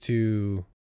not used to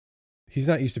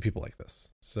people like this.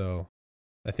 So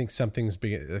I think things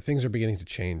are beginning to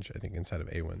change, I think, inside of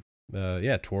Awen.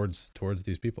 Towards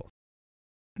these people.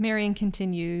 Marion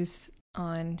continues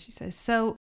on. She says,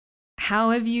 "So, how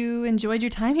have you enjoyed your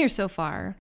time here so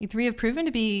far? You three have proven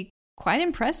to be quite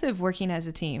impressive working as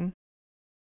a team."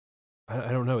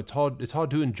 I don't know. It's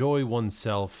hard to enjoy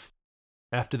oneself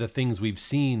after the things we've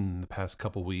seen the past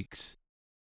couple weeks.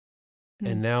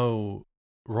 And now,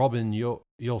 Robin,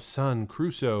 your son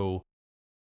Crusoe,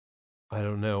 I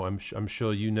don't know. I'm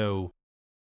sure you know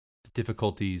the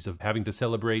difficulties of having to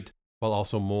celebrate while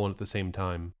also mourn at the same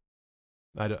time.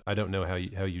 I don't know how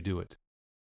you do it.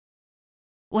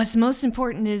 What's most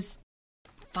important is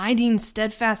finding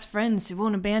steadfast friends who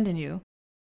won't abandon you.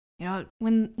 You know,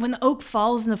 when the oak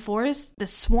falls in the forest, the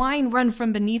swine run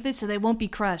from beneath it so they won't be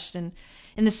crushed. And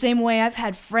in the same way, I've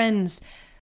had friends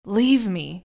leave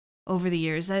me over the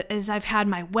years, as I've had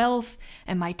my wealth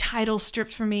and my title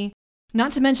stripped from me,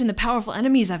 not to mention the powerful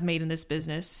enemies I've made in this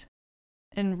business.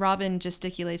 And Robin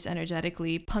gesticulates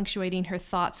energetically, punctuating her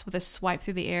thoughts with a swipe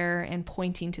through the air and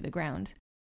pointing to the ground.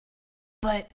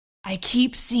 But I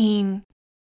keep seeing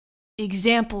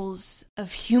examples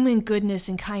of human goodness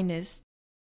and kindness,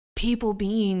 people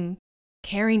being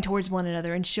caring towards one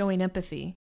another and showing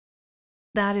empathy.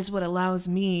 That is what allows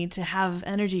me to have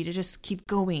energy to just keep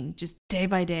going, just day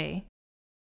by day.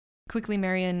 Quickly,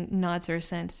 Marion nods her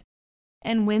assent.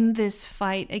 And when this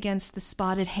fight against the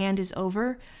spotted hand is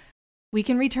over, we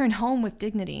can return home with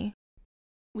dignity.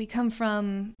 We come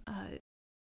from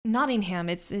Nottingham.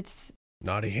 It's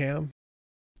Nottingham?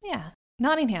 Yeah,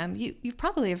 Nottingham. You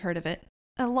probably have heard of it.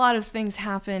 A lot of things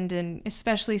happened, and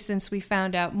especially since we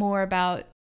found out more about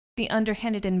the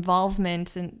underhanded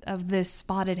involvement of this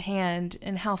spotted hand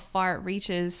and how far it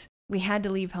reaches, we had to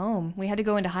leave home. We had to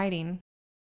go into hiding.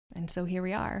 And so here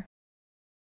we are.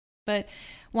 But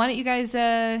why don't you guys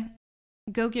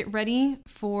go get ready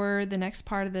for the next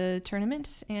part of the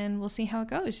tournament, and we'll see how it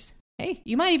goes. Hey,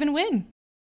 you might even win.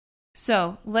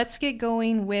 So let's get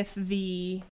going with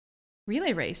the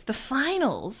relay race, the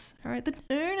finals, all right, the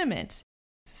tournament.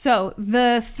 So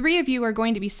the three of you are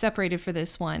going to be separated for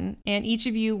this one, and each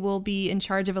of you will be in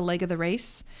charge of a leg of the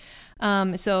race.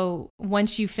 So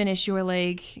once you finish your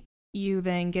leg, you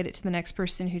then get it to the next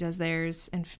person who does theirs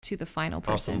and to the final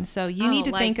person. Awesome. So you need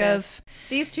to think of...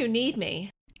 These two need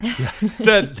me.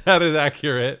 that is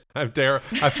accurate. I've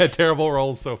had terrible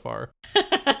rolls so far.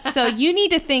 So you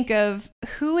need to think of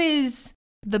who is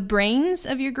the brains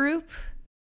of your group,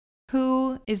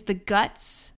 who is the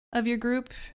guts of your group,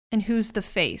 and who's the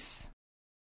face.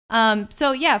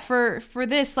 So yeah, for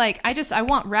this, like, I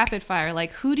want rapid fire.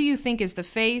 Like, who do you think is the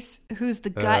face, who's the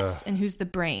guts, and who's the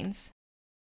brains?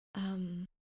 Penny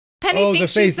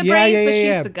thinks she's the brains, but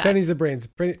she's the guts. Penny's the brains.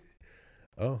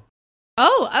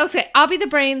 Oh, okay. I'll be the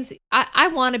brains. I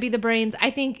want to be the brains.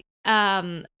 I think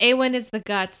Awen is the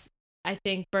guts. I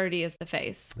think Birdie is the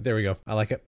face. There we go. I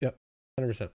like it. Yep,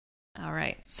 100%. All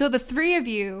right. So the three of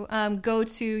you go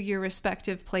to your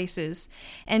respective places.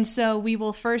 And so we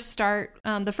will first start,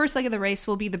 the first leg of the race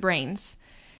will be the brains.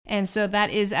 And so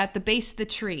that is at the base of the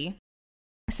tree.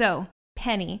 So,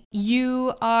 Penny,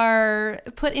 you are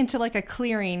put into like a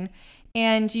clearing,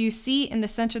 and you see in the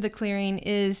center of the clearing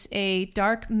is a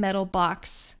dark metal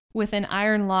box with an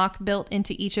iron lock built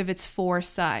into each of its four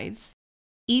sides.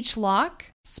 Each lock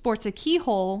sports a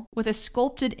keyhole with a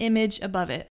sculpted image above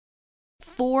it.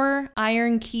 4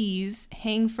 iron keys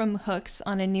hang from hooks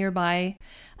on a nearby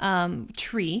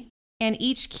tree, and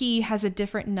each key has a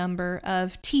different number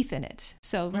of teeth in it.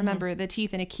 So remember, the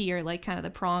teeth in a key are like kind of the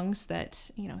prongs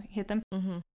that, hit them.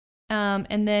 Mm-hmm.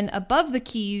 And then above the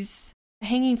keys,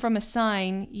 hanging from a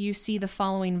sign, you see the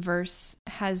following verse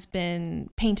has been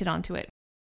painted onto it.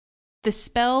 The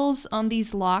spells on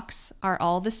these locks are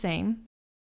all the same,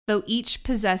 though each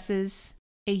possesses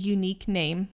a unique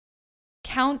name.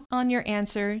 Count on your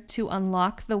answer to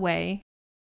unlock the way,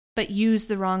 but use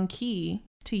the wrong key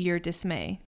to your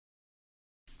dismay.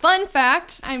 Fun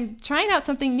fact, I'm trying out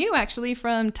something new actually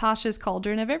from Tasha's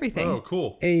Cauldron of Everything. Oh,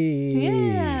 cool. Hey,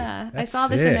 Yeah, I saw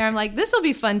this in there. I'm like, this will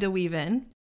be fun to weave in.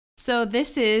 So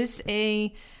this is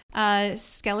a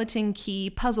skeleton key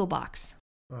puzzle box.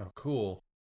 Oh, cool.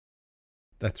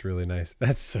 That's really nice.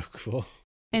 That's so cool.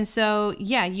 And so,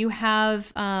 yeah, you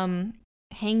have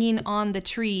hanging on the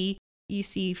tree, you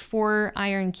see 4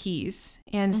 iron keys.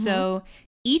 And so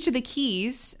each of the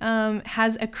keys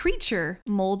has a creature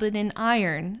molded in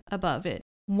iron above it.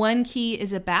 One key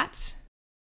is a bat.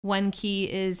 One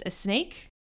key is a snake.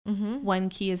 One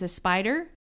key is a spider.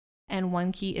 And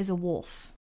one key is a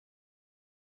wolf.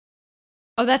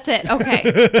 Oh, that's it. Okay.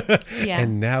 Yeah.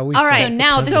 And now we All right. So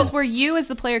now this puzzle. is where you as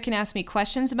the player can ask me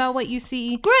questions about what you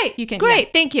see. Great. You can, Great.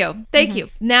 yeah. Thank you. Thank you.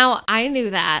 Now I knew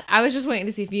that. I was just waiting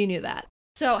to see if you knew that.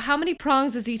 So how many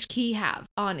prongs does each key have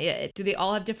on it? Do they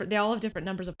all have different? They all have different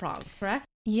numbers of prongs, correct?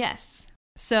 Yes.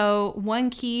 So one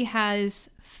key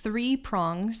has 3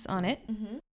 prongs on it.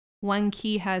 One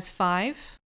key has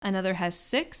 5. Another has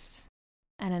 6.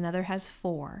 And another has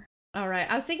 4. All right.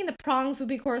 I was thinking the prongs would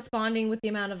be corresponding with the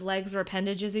amount of legs or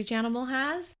appendages each animal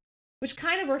has, which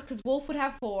kind of works because wolf would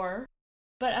have 4,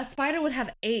 but a spider would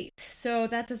have 8. So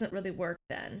that doesn't really work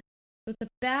then. So it's a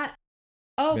bat.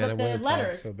 Oh, Man, I but they're wanna talk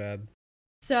letters. so bad.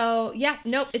 So yeah,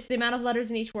 nope. It's the amount of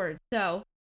letters in each word. So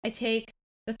I take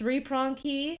the 3-prong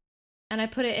key and I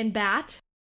put it in bat.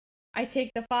 I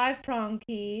take the 5-prong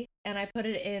key and I put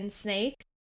it in snake.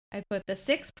 I put the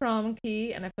 6-prong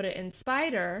key and I put it in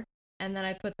spider. And then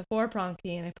I put the 4-prong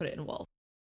key and I put it in wolf.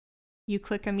 You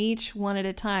click them each one at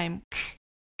a time.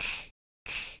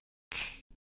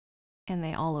 And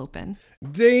they all open.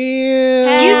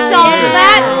 Damn! You solved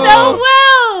that so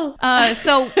well! well.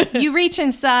 So you reach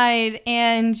inside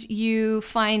and you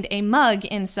find a mug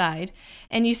inside,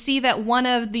 and you see that one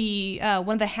of the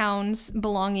hounds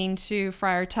belonging to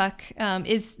Friar Tuck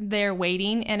is there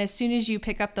waiting. And as soon as you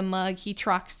pick up the mug, he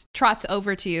trots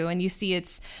over to you, and you see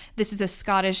this is a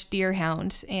Scottish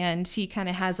deerhound, and he kind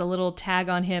of has a little tag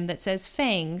on him that says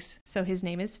Fangs, so his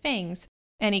name is Fangs.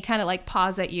 And he kind of like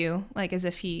paws at you, like as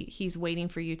if he's waiting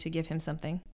for you to give him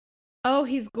something. Oh,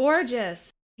 he's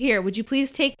gorgeous. Here, would you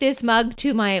please take this mug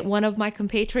to one of my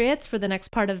compatriots for the next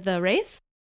part of the race?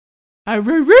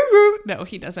 No,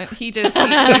 he doesn't. He's not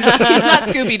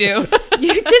Scooby-Doo.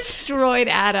 You destroyed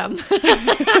Adam.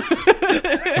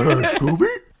 Scooby?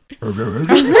 He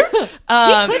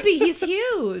could be. He's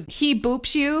huge. He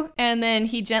boops you, and then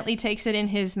he gently takes it in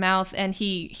his mouth, and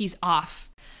he's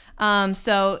off.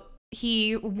 So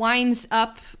he winds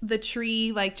up the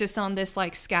tree, like just on this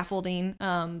like scaffolding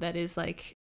that is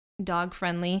like dog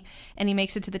friendly, and he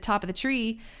makes it to the top of the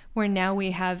tree, where now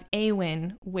we have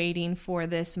Awen waiting for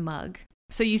this mug.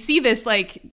 So you see this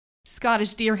like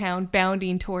Scottish deerhound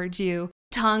bounding towards you,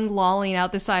 tongue lolling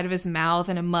out the side of his mouth,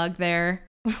 and a mug there.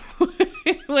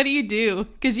 What do you do?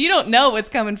 Because you don't know what's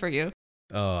coming for you.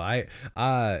 Oh,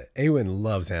 Awen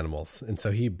loves animals, and so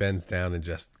he bends down and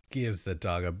just gives the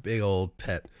dog a big old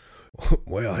pet.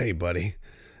 Well, hey, buddy.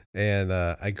 And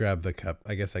I grab the cup.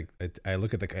 I guess I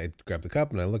look at I grab the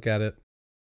cup and I look at it.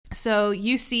 So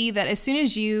you see that as soon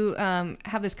as you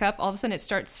have this cup, all of a sudden it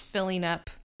starts filling up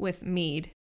with mead.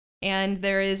 And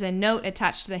there is a note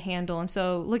attached to the handle. And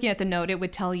so looking at the note, it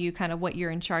would tell you kind of what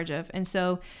you're in charge of. And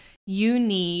so you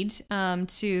need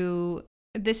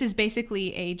this is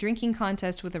basically a drinking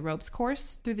contest with a ropes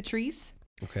course through the trees.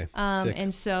 Okay. Sick.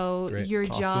 And so Great. your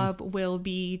Awesome. job will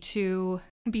be to,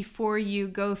 before you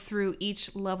go through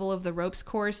each level of the ropes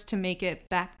course to make it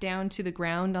back down to the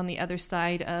ground on the other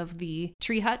side of the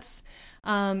tree huts,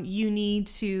 you need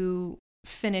to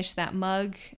finish that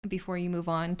mug before you move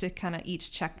on to kind of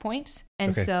each checkpoint.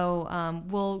 And Okay. so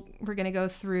we're going to go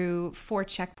through 4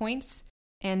 checkpoints.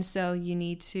 And so you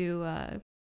need to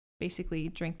basically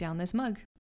drink down this mug.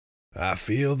 I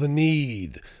feel the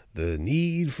need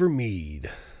for mead.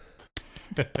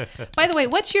 By the way,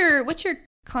 what's your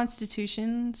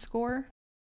Constitution score?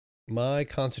 My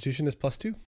constitution is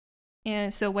 +2.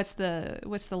 And so what's the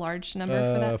large number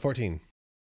for that? 14.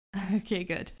 Okay,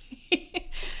 good.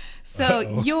 So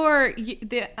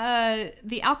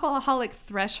the alcoholic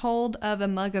threshold of a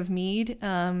mug of mead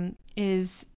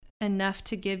is enough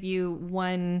to give you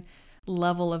 1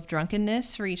 level of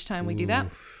drunkenness for each time we do that.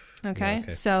 Okay. Yeah,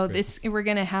 okay, So great. we're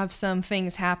going to have some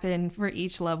things happen for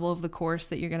each level of the course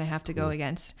that you're going to have to go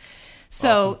against.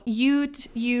 So you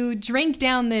drink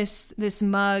down this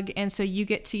mug, and so you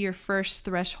get to your first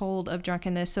threshold of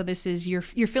drunkenness. So this is you're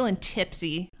feeling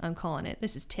tipsy. I'm calling it.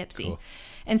 This is tipsy. Cool.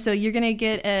 And so you're going to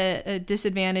get a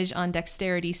disadvantage on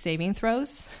dexterity saving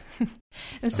throws.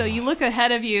 And so you look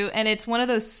ahead of you, and it's one of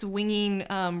those swinging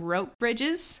rope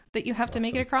bridges that you have to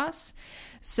make it across.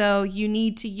 So you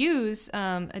need to use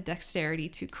a dexterity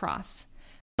to cross.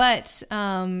 But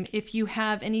if you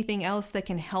have anything else that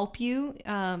can help you,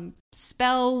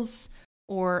 spells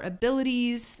or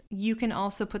abilities, you can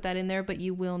also put that in there, but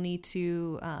you will need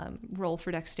to roll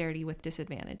for dexterity with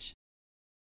disadvantage.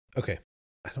 Okay.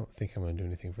 I don't think I'm going to do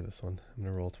anything for this one. I'm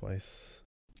going to roll twice.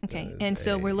 Okay, and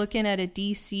so we're looking at a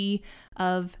DC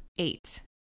of 8.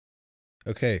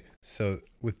 Okay, so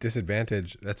with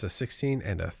disadvantage, that's a 16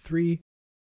 and a 3.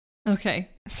 Okay,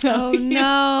 so Oh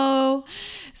no.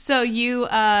 so you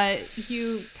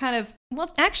kind of,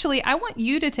 well, actually, I want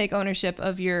you to take ownership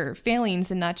of your failings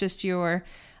and not just your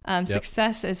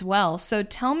success as well. So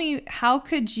tell me, how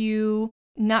could you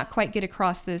not quite get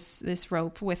across this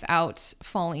rope without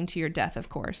falling to your death, of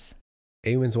course?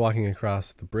 Awen's walking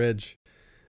across the bridge,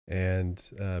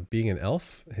 and being an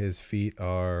elf, his feet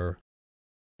are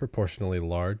proportionally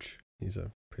large. He's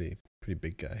a pretty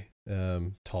big guy,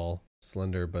 tall,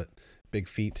 slender, but big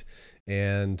feet.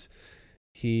 And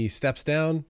he steps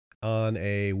down on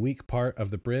a weak part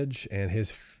of the bridge, and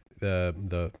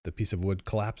the piece of wood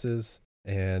collapses,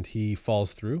 and he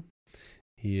falls through.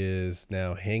 He is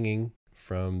now hanging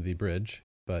from the bridge,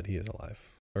 but he is alive.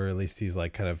 Or at least he's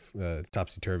like kind of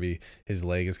topsy-turvy. His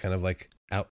leg is kind of like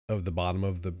out of the bottom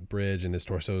of the bridge, and his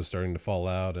torso is starting to fall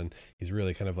out, and he's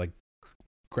really kind of like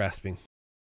grasping.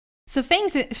 So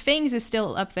Fangs is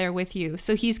still up there with you.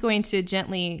 So he's going to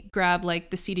gently grab like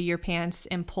the seat of your pants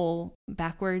and pull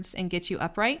backwards and get you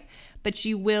upright. But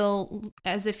you will,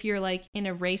 as if you're like in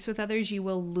a race with others, you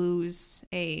will lose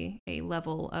a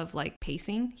level of like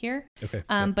pacing here. Okay.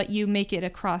 But you make it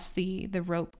across the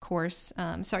rope course.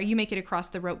 You make it across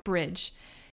the rope bridge,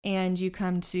 and you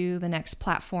come to the next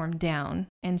platform down.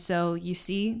 And so you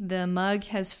see the mug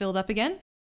has filled up again.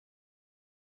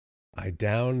 I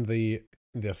down the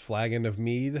flagon of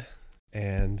mead,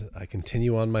 and I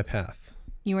continue on my path.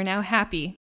 You are now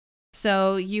happy.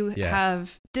 So you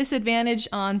have disadvantage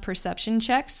on perception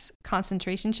checks,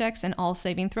 concentration checks, and all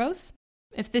saving throws.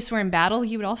 If this were in battle,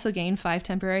 you would also gain 5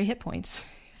 temporary hit points.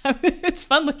 It's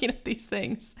fun looking at these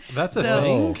things. That's a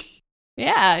thing?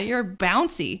 Yeah, you're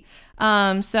bouncy.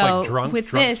 Like drunk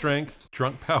this strength,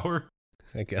 drunk power.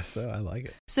 I guess so. I like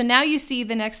it. So now you see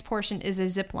the next portion is a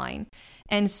zip line.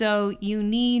 And so you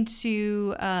need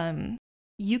to,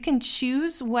 you can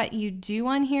choose what you do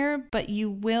on here, but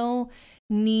you'll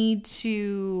need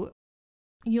to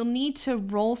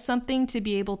roll something to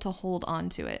be able to hold on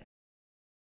to it.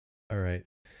 All right.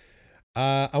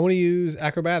 I want to use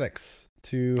acrobatics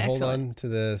to hold Excellent. on to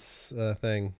this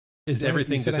thing. Is Right,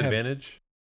 everything you said I have- disadvantage?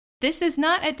 This is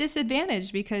not at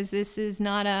disadvantage because this is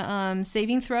not a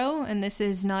saving throw, and this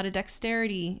is not a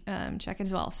dexterity check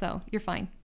as well. So you're fine.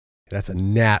 That's a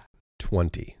nat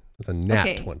 20. That's a nat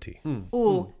Okay. 20.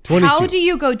 Ooh, 22. how do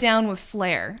you go down with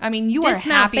flair? I mean, you are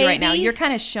Dismount, happy right now. baby. You're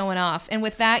kind of showing off. And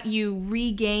with that, you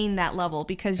regain that level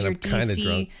because And your I'm kinda DC...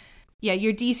 drunk. Yeah,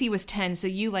 your DC was 10, so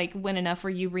you like went enough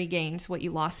where you regained what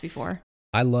you lost before.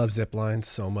 I love zip lines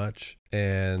so much.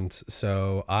 And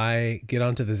so I get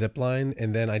onto the zip line,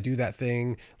 and then I do that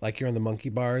thing like you're on the monkey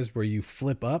bars where you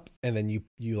flip up and then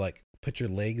you like put your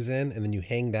legs in, and then you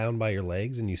hang down by your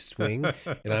legs and you swing.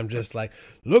 And I'm just like,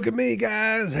 look at me,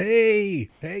 guys. Hey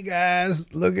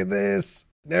guys, look at this.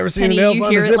 Never seen Penny, an elf you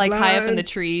on hear a it zip like line. high up in the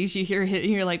trees. You hear it,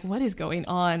 and you're like, what is going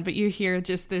on? But you hear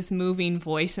just this moving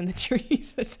voice in the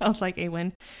trees that sounds like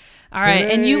Awen. All right,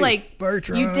 and you Hey, like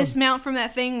Bertram. you dismount from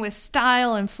that thing with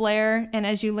style and flair, and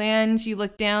as you land, you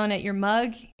look down at your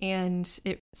mug, and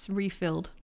it's refilled.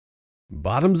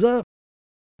 Bottoms up.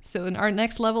 So our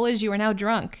next level is you are now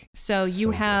drunk. So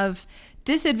you So have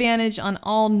disadvantage on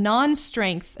all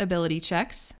non-strength ability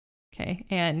checks, okay,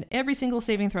 and every single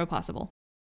saving throw possible.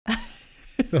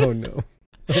 Oh no.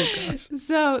 Oh gosh.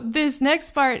 So this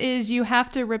next part is you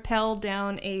have to rappel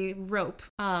down a rope.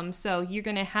 So you're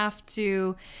going to have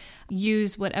to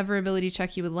use whatever ability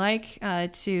check you would like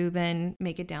to then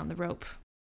make it down the rope.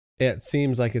 It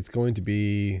seems like it's going to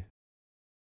be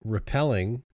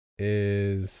repelling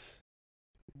is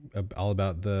all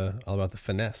about the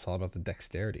finesse, all about the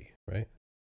dexterity, right?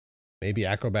 Maybe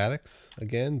acrobatics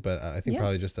again, but I think Yeah.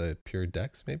 probably just a pure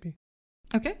dex, maybe.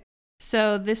 Okay.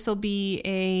 So this will be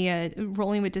a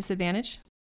rolling with disadvantage.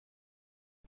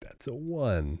 That's a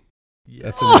 1. Yes.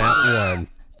 That's a nat 1.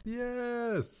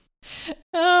 Yes.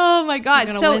 Oh my god!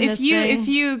 gonna So win if this you thing. if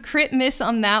you crit miss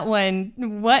on that one,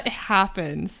 what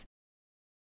happens?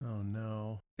 Oh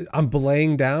no. I'm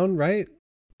belaying down, right?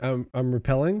 I'm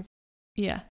repelling.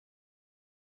 Yeah.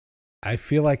 I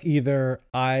feel like either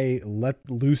I let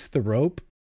loose the rope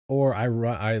or I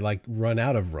run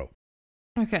out of rope.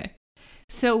 Okay.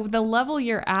 So the level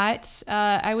you're at,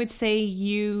 I would say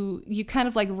you kind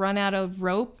of like run out of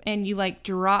rope and you like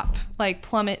drop, like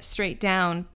plummet straight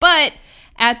down. But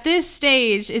at this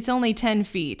stage, it's only 10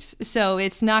 feet. So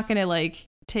it's not going to like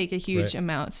take a huge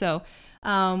amount. So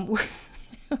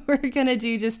we're going to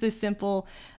do just this simple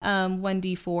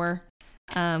 1d4,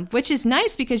 which is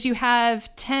nice because you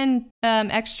have 10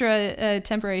 extra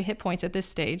temporary hit points at this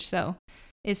stage. So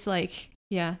it's like,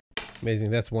 yeah.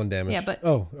 Amazing. That's 1 damage. Yeah, but-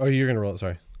 oh, you're gonna roll it.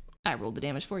 Sorry. I rolled the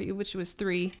damage for you, which was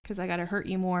 3 because I got to hurt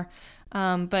you more.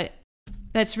 But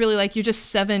that's really like you're just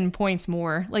 7 points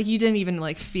more. Like you didn't even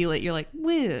like feel it. You're like,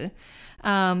 woo.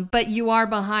 But you are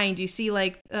behind. You see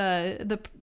like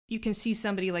you can see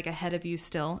somebody like ahead of you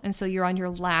still, and so you're on your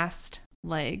last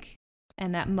leg,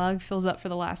 and that mug fills up for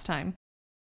the last time.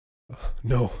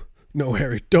 No,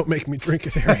 Harry, don't make me drink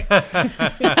it, Harry.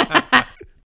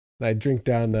 I drink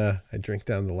down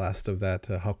the last of that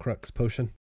Horcrux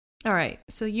potion. All right,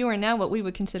 so you are now what we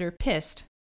would consider pissed.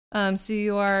 So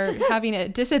you are having a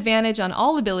disadvantage on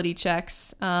all ability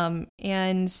checks, and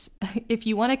if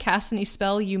you want to cast any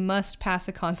spell, you must pass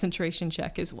a concentration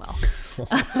check as well.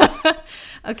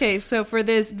 Okay, so for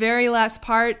this very last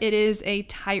part, it is a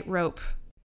tightrope.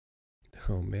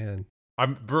 Oh man.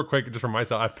 I'm real quick, just for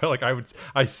myself. I feel like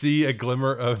I see a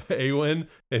glimmer of Awen,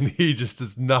 and he just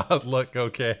does not look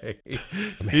okay.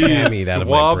 He is out of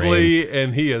my wobbly,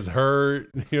 and he is hurt.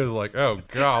 He was like, "Oh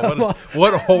God,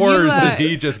 what horrors did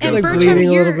he just go and like through?" Bertram, bleeding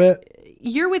a little bit.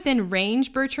 You're within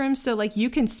range, Bertram, so like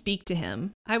you can speak to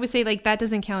him. I would say like that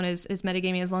doesn't count as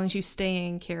metagaming as long as you stay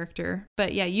in character.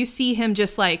 But yeah, you see him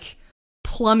just like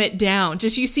plummet down.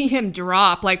 Just you see him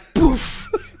drop like poof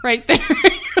right there.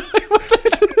 What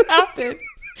the just happened?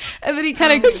 And then he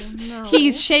kind of he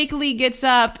shakily gets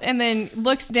up and then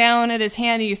looks down at his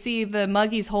hand and you see the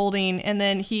mug he's holding and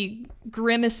then he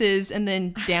grimaces and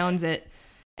then downs it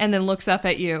and then looks up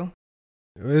at you.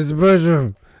 Mr.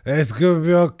 Bertram, it's gonna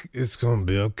be okay. It's gonna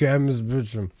be okay, Mr.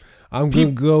 Bertram. I'm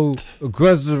gonna go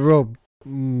across the rope.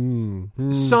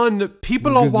 Son,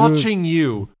 people are watching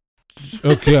you.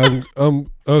 Okay, I'm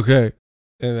okay.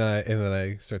 And then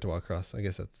I start to walk across. I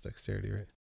guess that's dexterity, right?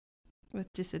 With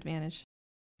disadvantage.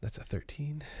 That's a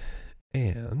 13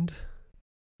 and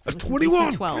a With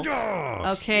 21. 12.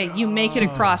 Okay, you make it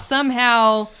across.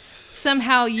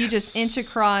 Somehow you just inch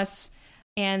across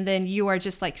and then you are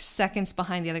just like seconds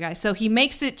behind the other guy. So he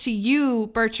makes it to you,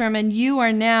 Bertram, and you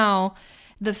are now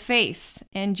the face.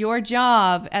 And your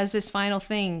job as this final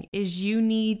thing is you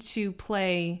need to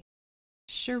play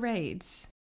charades.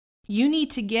 You need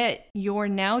to get your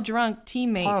now drunk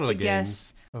teammate to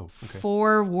guess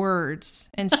 4 words.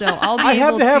 And so I'll be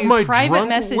able to private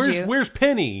message you. Where's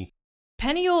Penny?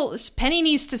 Penny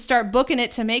needs to start booking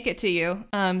it to make it to you.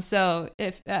 So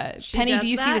if Penny, do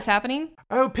you see this happening?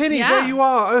 Oh, Penny, Yeah. there you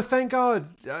are. Oh, thank God.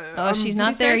 She's not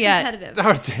She's there very yet. competitive.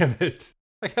 Oh, damn it.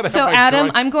 I gotta So have my Adam,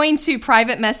 drunk- I'm going to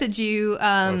private message you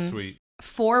oh, sweet.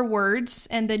 4 words,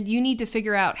 and then you need to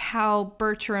figure out how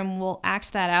Bertram will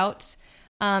act that out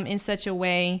in such a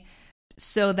way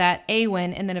so that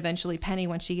Awen and then eventually Penny,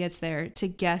 when she gets there, to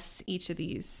guess each of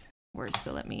these words.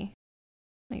 So let me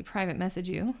private message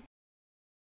you.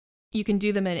 You can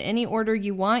do them in any order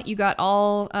you want. You got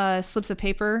all slips of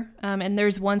paper, and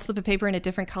there's one slip of paper in a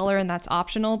different color, and that's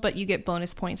optional, but you get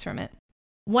bonus points from it.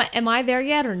 What, am I there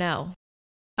yet or no?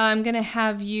 I'm going to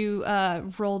have you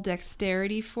roll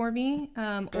dexterity for me,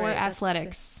 or Great, that's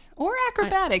athletics, or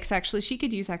acrobatics, actually. She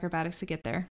could use acrobatics to get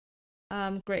there.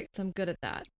 Great, so I'm good at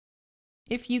that.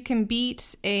 If you can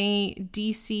beat a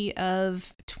DC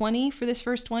of 20 for this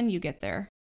first one, you get there.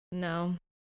 No.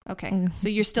 Okay, so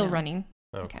you're still No. running.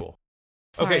 Oh, Okay. cool.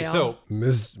 Sorry, Okay, so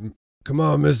Come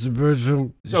on, Mr.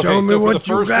 Bertram. so Show me for what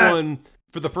the you first got. one,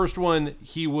 for the first one,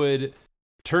 he would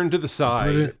turn to the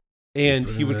side it- and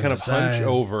put he it would on kind the of hunch side.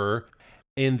 over,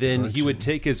 and then he would Hunch.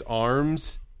 take his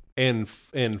arms and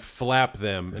flap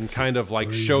them and kind of like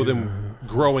Oh, show them yeah.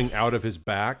 growing out of his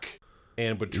back,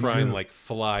 and would try and Yeah. like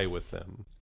fly with them.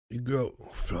 You go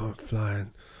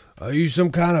flying. Are you some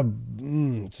kind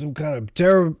of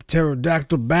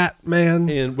pterodactyl bat man?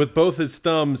 And with both his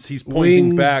thumbs, he's pointing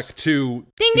Wings. back to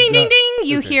Ding, ding, ding, ding!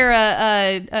 You Okay. hear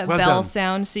a Well bell done.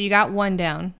 sound, so you got 1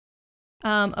 down.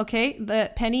 Okay,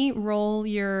 the Penny, roll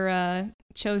your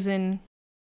chosen.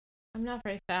 I'm not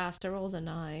very fast. I rolled a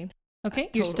 9. Okay,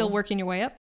 you're still Total. working your way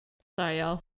up. Sorry,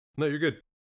 y'all. No, you're good.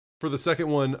 For the second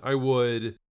one, I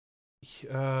would.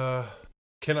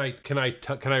 Can I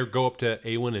go up to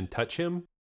Awen and touch him?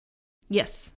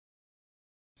 Yes.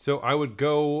 So I would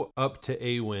go up to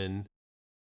Awen,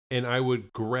 and I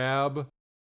would grab.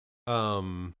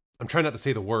 I'm trying not to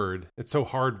say the word. It's so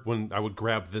hard when I would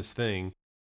grab this thing.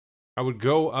 I would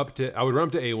run up to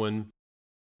Awen,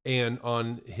 and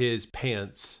on his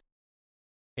pants,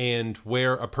 and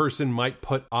where a person might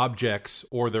put objects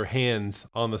or their hands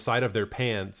on the side of their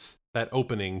pants, that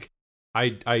opening,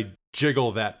 I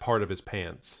jiggle that part of his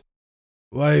pants.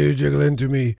 Why are you jiggling to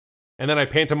me? And then I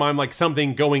pantomime like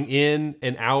something going in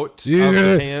and out of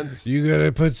the pants. You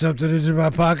gonna put something into my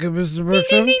pocket, Mr. Ding, Bertram?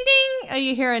 ding, ding, ding. Oh,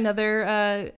 you hear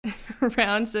another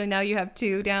round, so now you have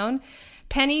 2 down.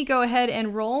 Penny, go ahead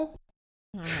and roll.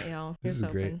 All right, y'all. This Here's is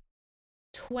great. open.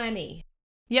 20.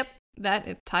 Yep,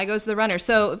 tie goes to the runner.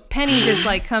 So Penny just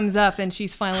like comes up and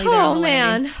she's finally there on Oh, the man.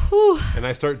 landing. Whew. And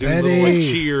I start doing little like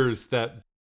Penny. cheers that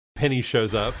Penny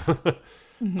shows up.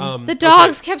 The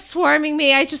dogs kept swarming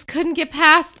me. I just couldn't get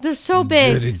past. They're so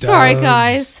big. Dirty Sorry, dogs.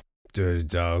 guys. Dirty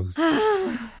dogs.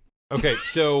 Okay,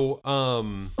 so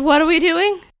What are we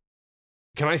doing?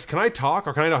 can I talk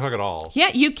or can I not talk at all? Yeah,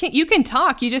 you can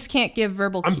talk. You just can't give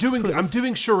verbal. I'm clues.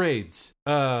 doing charades.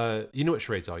 You know what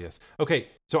charades are, yes. Okay,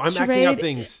 so I'm acting out Charade-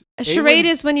 things. A charade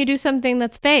Awen's- is when you do something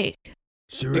that's fake.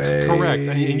 Charade. correct,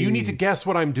 and you need to guess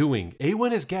what I'm doing.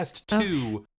 Awen has guessed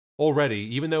 2 already,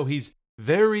 even though he's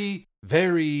very,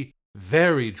 very,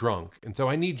 very drunk, and so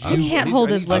I need you. He can't hold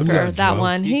his I'm liquor. not That drunk.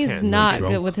 one. He He's can't. not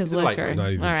Drunk. good with his He's a liquor. lightweight.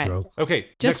 Not even All right. drunk. Okay,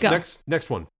 Just next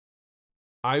one.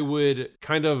 I would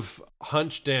kind of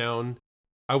hunch down.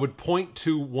 I would point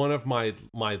to one of my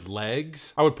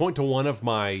legs. I would point to one of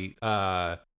my.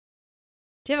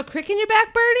 Do you have a crick in your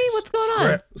back, Birdie? What's going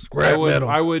on? Scrap metal.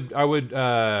 I would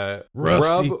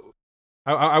Rusty. rub.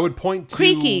 I would point to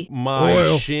Creaky. my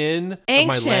Oil. shin of my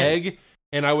Ancient. leg,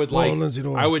 and I would like. Linseed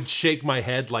oil. I would shake my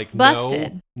head like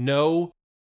Busted. no,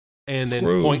 and then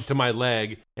Screws. point to my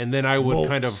leg, and then I would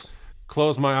kind of Bolts.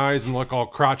 close my eyes and look all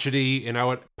crotchety, and I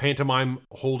would pantomime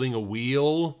holding a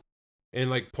wheel and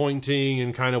like pointing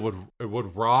and kind of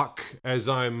would rock as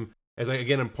I'm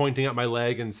pointing at my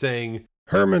leg and saying,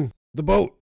 Herman, the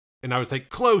boat. and I would say,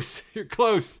 close, you're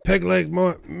close. Peg leg,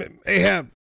 Ahab.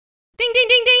 Ding, ding,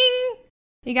 ding, ding.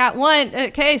 You got 1.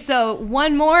 Okay, so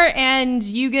 1 more, and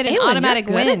you get an Ewan, automatic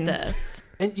you're good win. at this.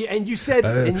 And you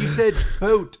said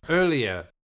boat earlier.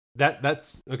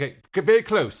 That's okay, very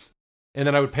close. And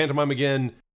then I would pantomime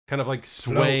again, kind of like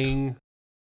swaying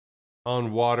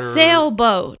on water.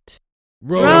 Sailboat.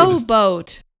 Road.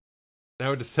 Rowboat. And I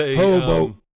would just say,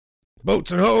 Hobo.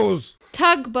 Boats and hoes.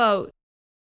 Tugboat.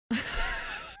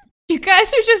 You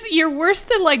guys are you're worse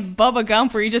than like Bubba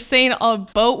Gump, where you're just saying a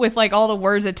boat with like all the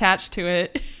words attached to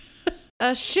it.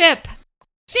 A ship.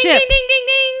 Ding, Ship. ding, ding, ding,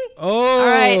 ding. Oh. All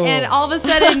right, and all of a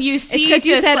sudden you It's see because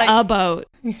you just said like, a boat.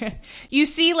 you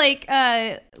see like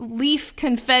leaf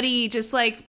confetti just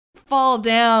like fall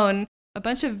down. A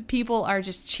bunch of people are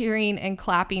just cheering and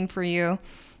clapping for you.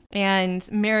 And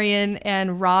Marion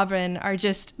and Robin are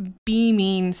just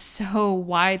beaming so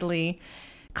widely.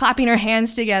 Clapping her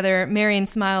hands together, Marion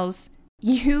smiles.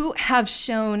 You have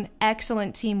shown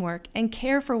excellent teamwork and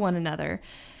care for one another.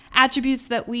 Attributes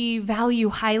that we value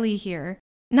highly here.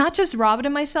 Not just Robin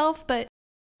and myself, but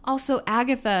also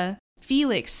Agatha,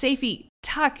 Felix, Safie,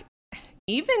 Tuck,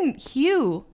 even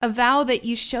Hugh. Avow that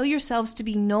you show yourselves to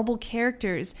be noble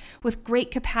characters with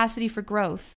great capacity for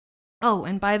growth. Oh,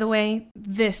 and by the way,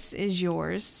 this is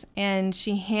yours. And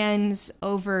she hands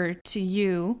over to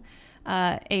you,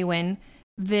 Awen,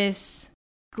 this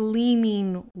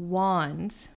gleaming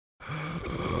wand.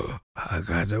 I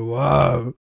got the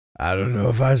wand. I don't know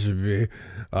if I should be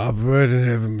operating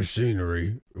heavy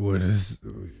machinery with this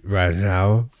right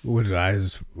now with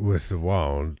the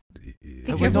wand. Be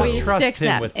I would careful not where you trust stick him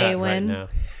that, with that right Awen. now.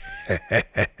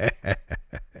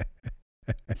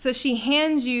 So she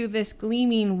hands you this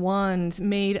gleaming wand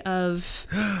made of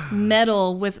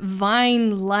metal with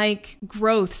vine-like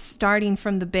growth starting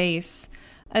from the base.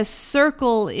 A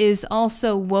circle is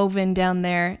also woven down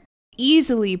there,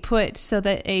 easily put so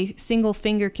that a single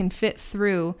finger can fit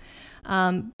through.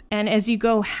 And as you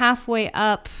go halfway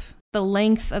up the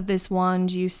length of this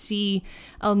wand, you see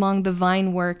along the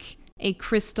vine work a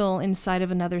crystal inside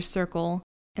of another circle.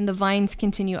 And the vines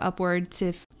continue upward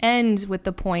to end with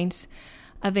the point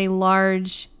of a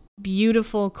large,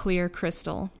 beautiful, clear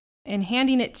crystal. And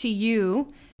handing it to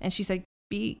you, and she's like,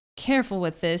 be careful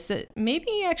with this.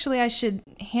 Maybe actually I should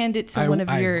hand it to one of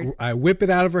your... I whip it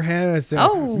out of her hand and I say,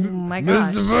 Oh my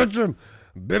gosh. Mr. Bertram,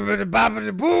 bibbidi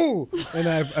bobbidi boo. And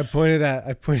I pointed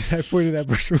at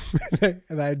Bertram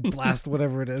and I blast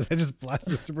whatever it is. I just blast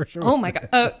Mr. Bertram. Oh my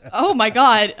god. Oh my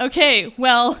god. Okay,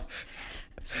 well,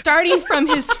 starting from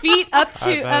his feet up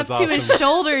to his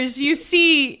shoulders, you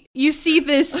see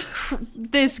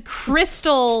this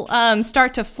crystal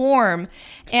start to form,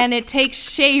 and it takes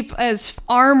shape as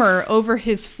armor over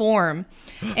his form.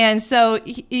 And so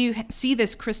you see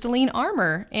this crystalline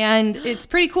armor, and it's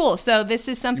pretty cool. So this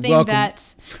is something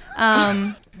that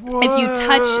if you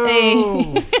touch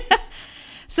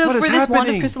so What for is this wand of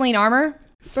happening? crystalline armor,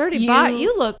 Birdie Bot,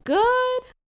 you look good.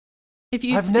 if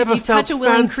you I've never touch a felt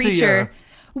willing fancier. creature,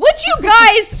 would you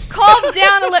guys calm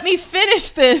down and let me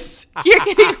finish this? You're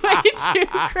getting way too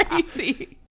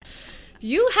crazy.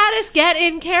 You had us get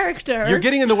in character. You're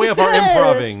getting in the way of our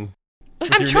improving.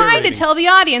 I'm trying to tell the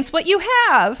audience what you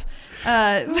have.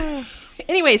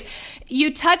 Anyways,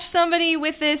 you touch somebody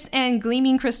with this, and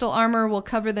gleaming crystal armor will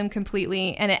cover them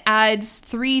completely, and it adds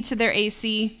 3 to their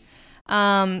AC.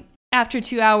 After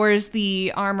 2 hours,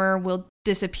 the armor will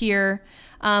disappear.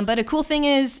 But a cool thing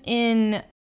is, in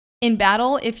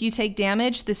battle, if you take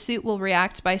damage, the suit will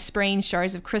react by spraying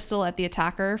shards of crystal at the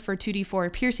attacker for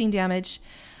 2d4 piercing damage.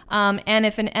 And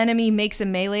if an enemy makes a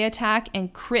melee attack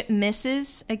and crit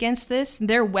misses against this,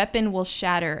 their weapon will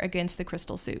shatter against the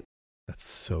crystal suit. That's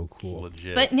so cool.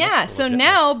 Legit. But yeah, so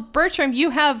now, Bertram, you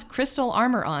have crystal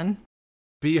armor on.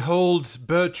 Behold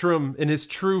Bertram in his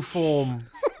true form.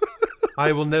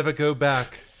 I will never go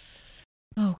back.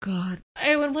 Oh, God.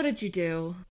 Eowyn, what did you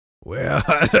do? Well,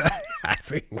 I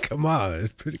mean, come on,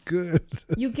 it's pretty good.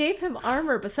 You gave him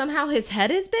armor, but somehow his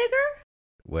head is bigger?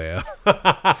 Well,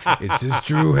 it's his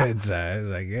true head size,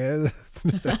 I guess.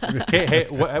 Hey,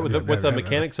 with the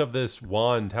mechanics of this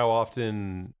wand, how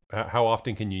often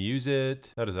can you use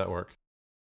it? How does that work?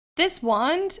 This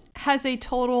wand has a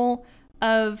total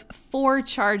of 4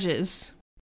 charges.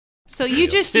 So you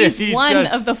just use one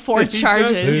of the 4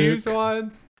 charges. Use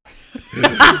one?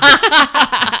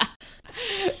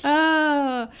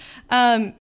 Oh.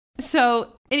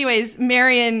 So anyways,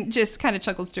 Marion just kind of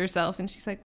chuckles to herself, and she's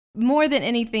like, more than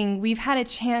anything, we've had a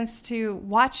chance to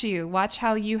watch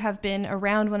how you have been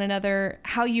around one another,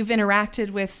 how you've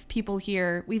interacted with people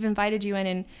here. We've invited you in,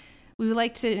 and we would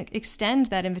like to extend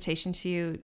that invitation to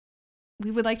you.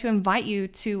 We would like to invite you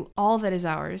to all that is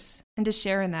ours and to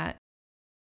share in that.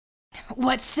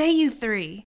 What say you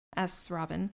 3? Asks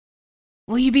Robin.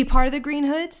 Will you be part of the Green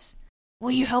Hoods?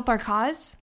 Will you help our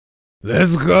cause?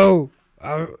 Let's go.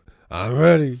 I'm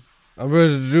ready. I'm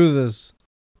ready to do this.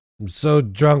 I'm so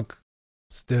drunk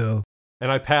still.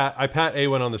 And I pat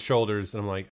Eowyn on the shoulders, and I'm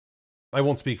like, I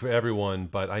won't speak for everyone,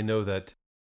 but I know that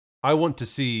I want to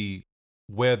see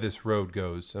where this road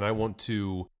goes, and I want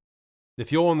to,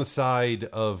 if you're on the side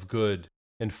of good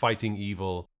and fighting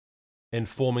evil and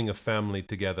forming a family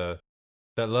together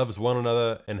that loves one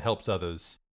another and helps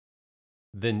others,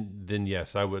 then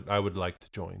yes, I would like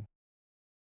to join.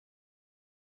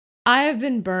 I have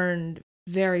been burned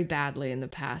very badly in the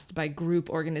past by group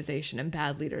organization and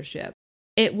bad leadership.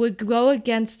 It would go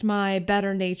against my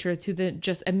better nature to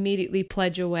just immediately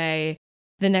pledge away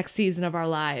the next season of our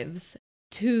lives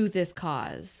to this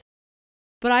cause.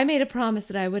 But I made a promise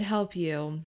that I would help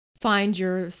you find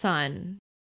your son.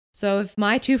 So if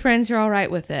my 2 friends are all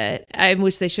right with it,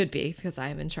 which they should be, because I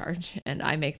am in charge and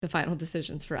I make the final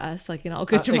decisions for us, like in all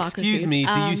good democracies. Excuse me,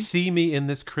 do you see me in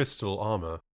this crystal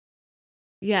armor?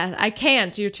 Yeah, I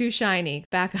can't. You're too shiny.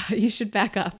 Back up. You should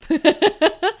back up.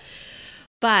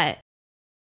 But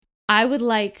I would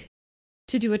like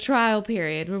to do a trial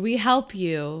period where we help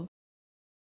you.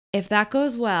 If that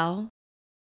goes well,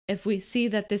 if we see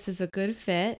that this is a good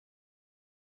fit,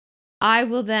 I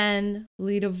will then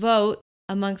lead a vote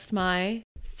amongst my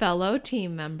fellow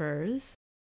team members,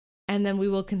 and then we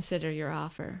will consider your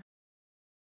offer.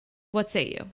 What say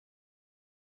you?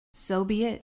 So be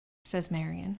it, says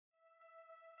Marion.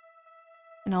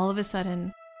 And all of a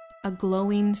sudden, a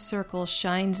glowing circle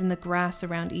shines in the grass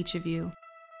around each of you.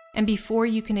 And before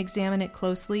you can examine it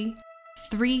closely,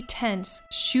 3 tents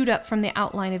shoot up from the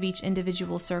outline of each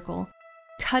individual circle,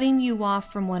 cutting you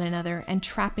off from one another and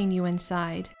trapping you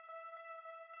inside.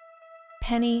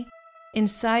 Penny,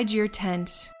 inside your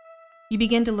tent, you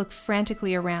begin to look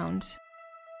frantically around.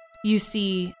 You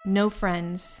see no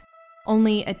friends,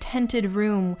 only a tented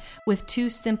room with 2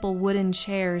 simple wooden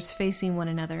chairs facing one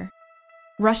another.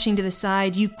 Rushing to the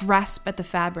side, you grasp at the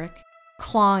fabric,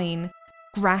 clawing,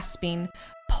 grasping,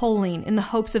 pulling in the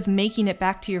hopes of making it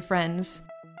back to your friends.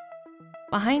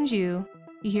 Behind you,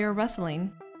 you hear a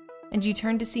rustling. and you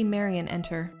turn to see Marion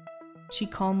enter. She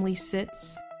calmly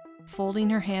sits, folding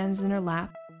her hands in her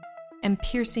lap and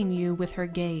piercing you with her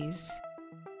gaze.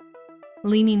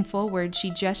 Leaning forward,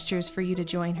 she gestures for you to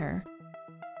join her.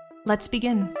 Let's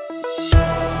begin.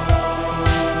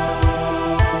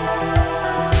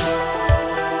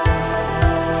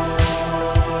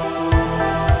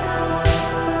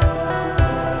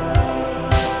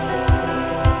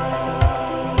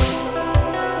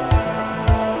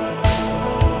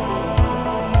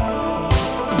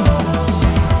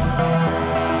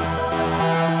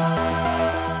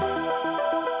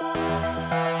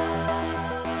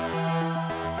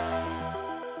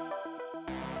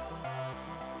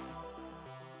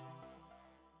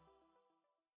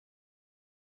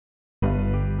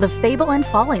 The Fable and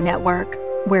Folly Network,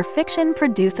 where fiction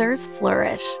producers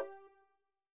flourish.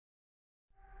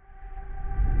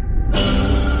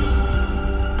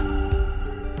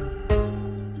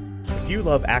 If you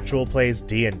love actual plays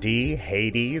D&D,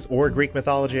 Hades, or Greek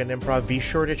mythology and improv, be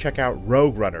sure to check out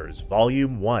Rogue Runners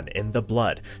Volume 1 in the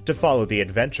Blood to follow the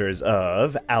adventures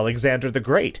of Alexander the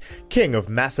Great, King of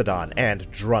Macedon and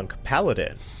Drunk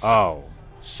Paladin. Oh,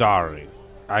 sorry.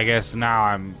 I guess now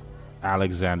I'm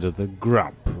Alexander the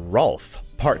Grump. Rolf,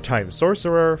 part-time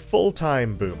sorcerer,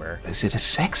 full-time boomer. Is it a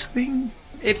sex thing?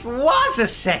 It was a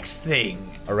sex thing!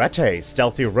 Arete,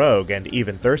 stealthy rogue and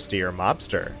even thirstier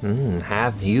mobster.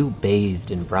 Have you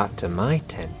bathed and brought to my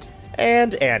tent?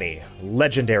 And Annie,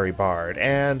 legendary bard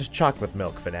and chocolate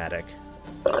milk fanatic.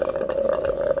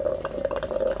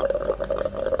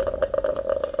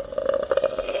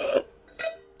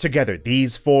 Together,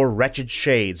 these four wretched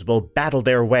shades will battle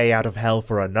their way out of hell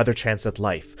for another chance at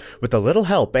life, with a little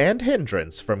help and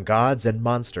hindrance from gods and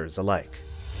monsters alike.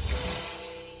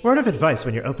 Word of advice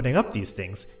when you're opening up these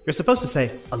things, you're supposed to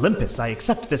say, "Olympus, I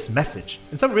accept this message,"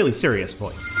 in some really serious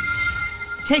voice.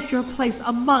 Take your place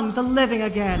among the living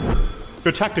again.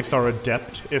 Your tactics are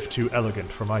adept, if too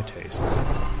elegant for my tastes.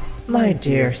 My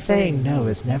dear, saying no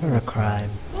is never a crime.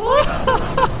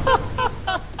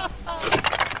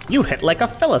 You hit like a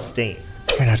Philistine.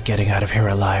 You're not getting out of here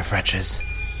alive, wretches.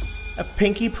 A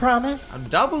pinky promise? A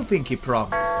double pinky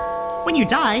promise. When you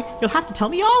die, you'll have to tell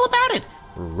me all about it.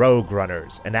 Rogue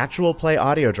Runners, an actual play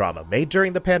audio drama made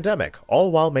during the pandemic,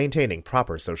 all while maintaining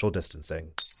proper social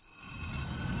distancing.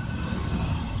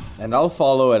 And I'll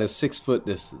follow at a 6-foot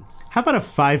distance. How about a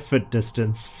 5-foot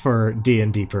distance for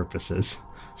D&D purposes?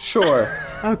 Sure.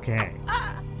 Okay.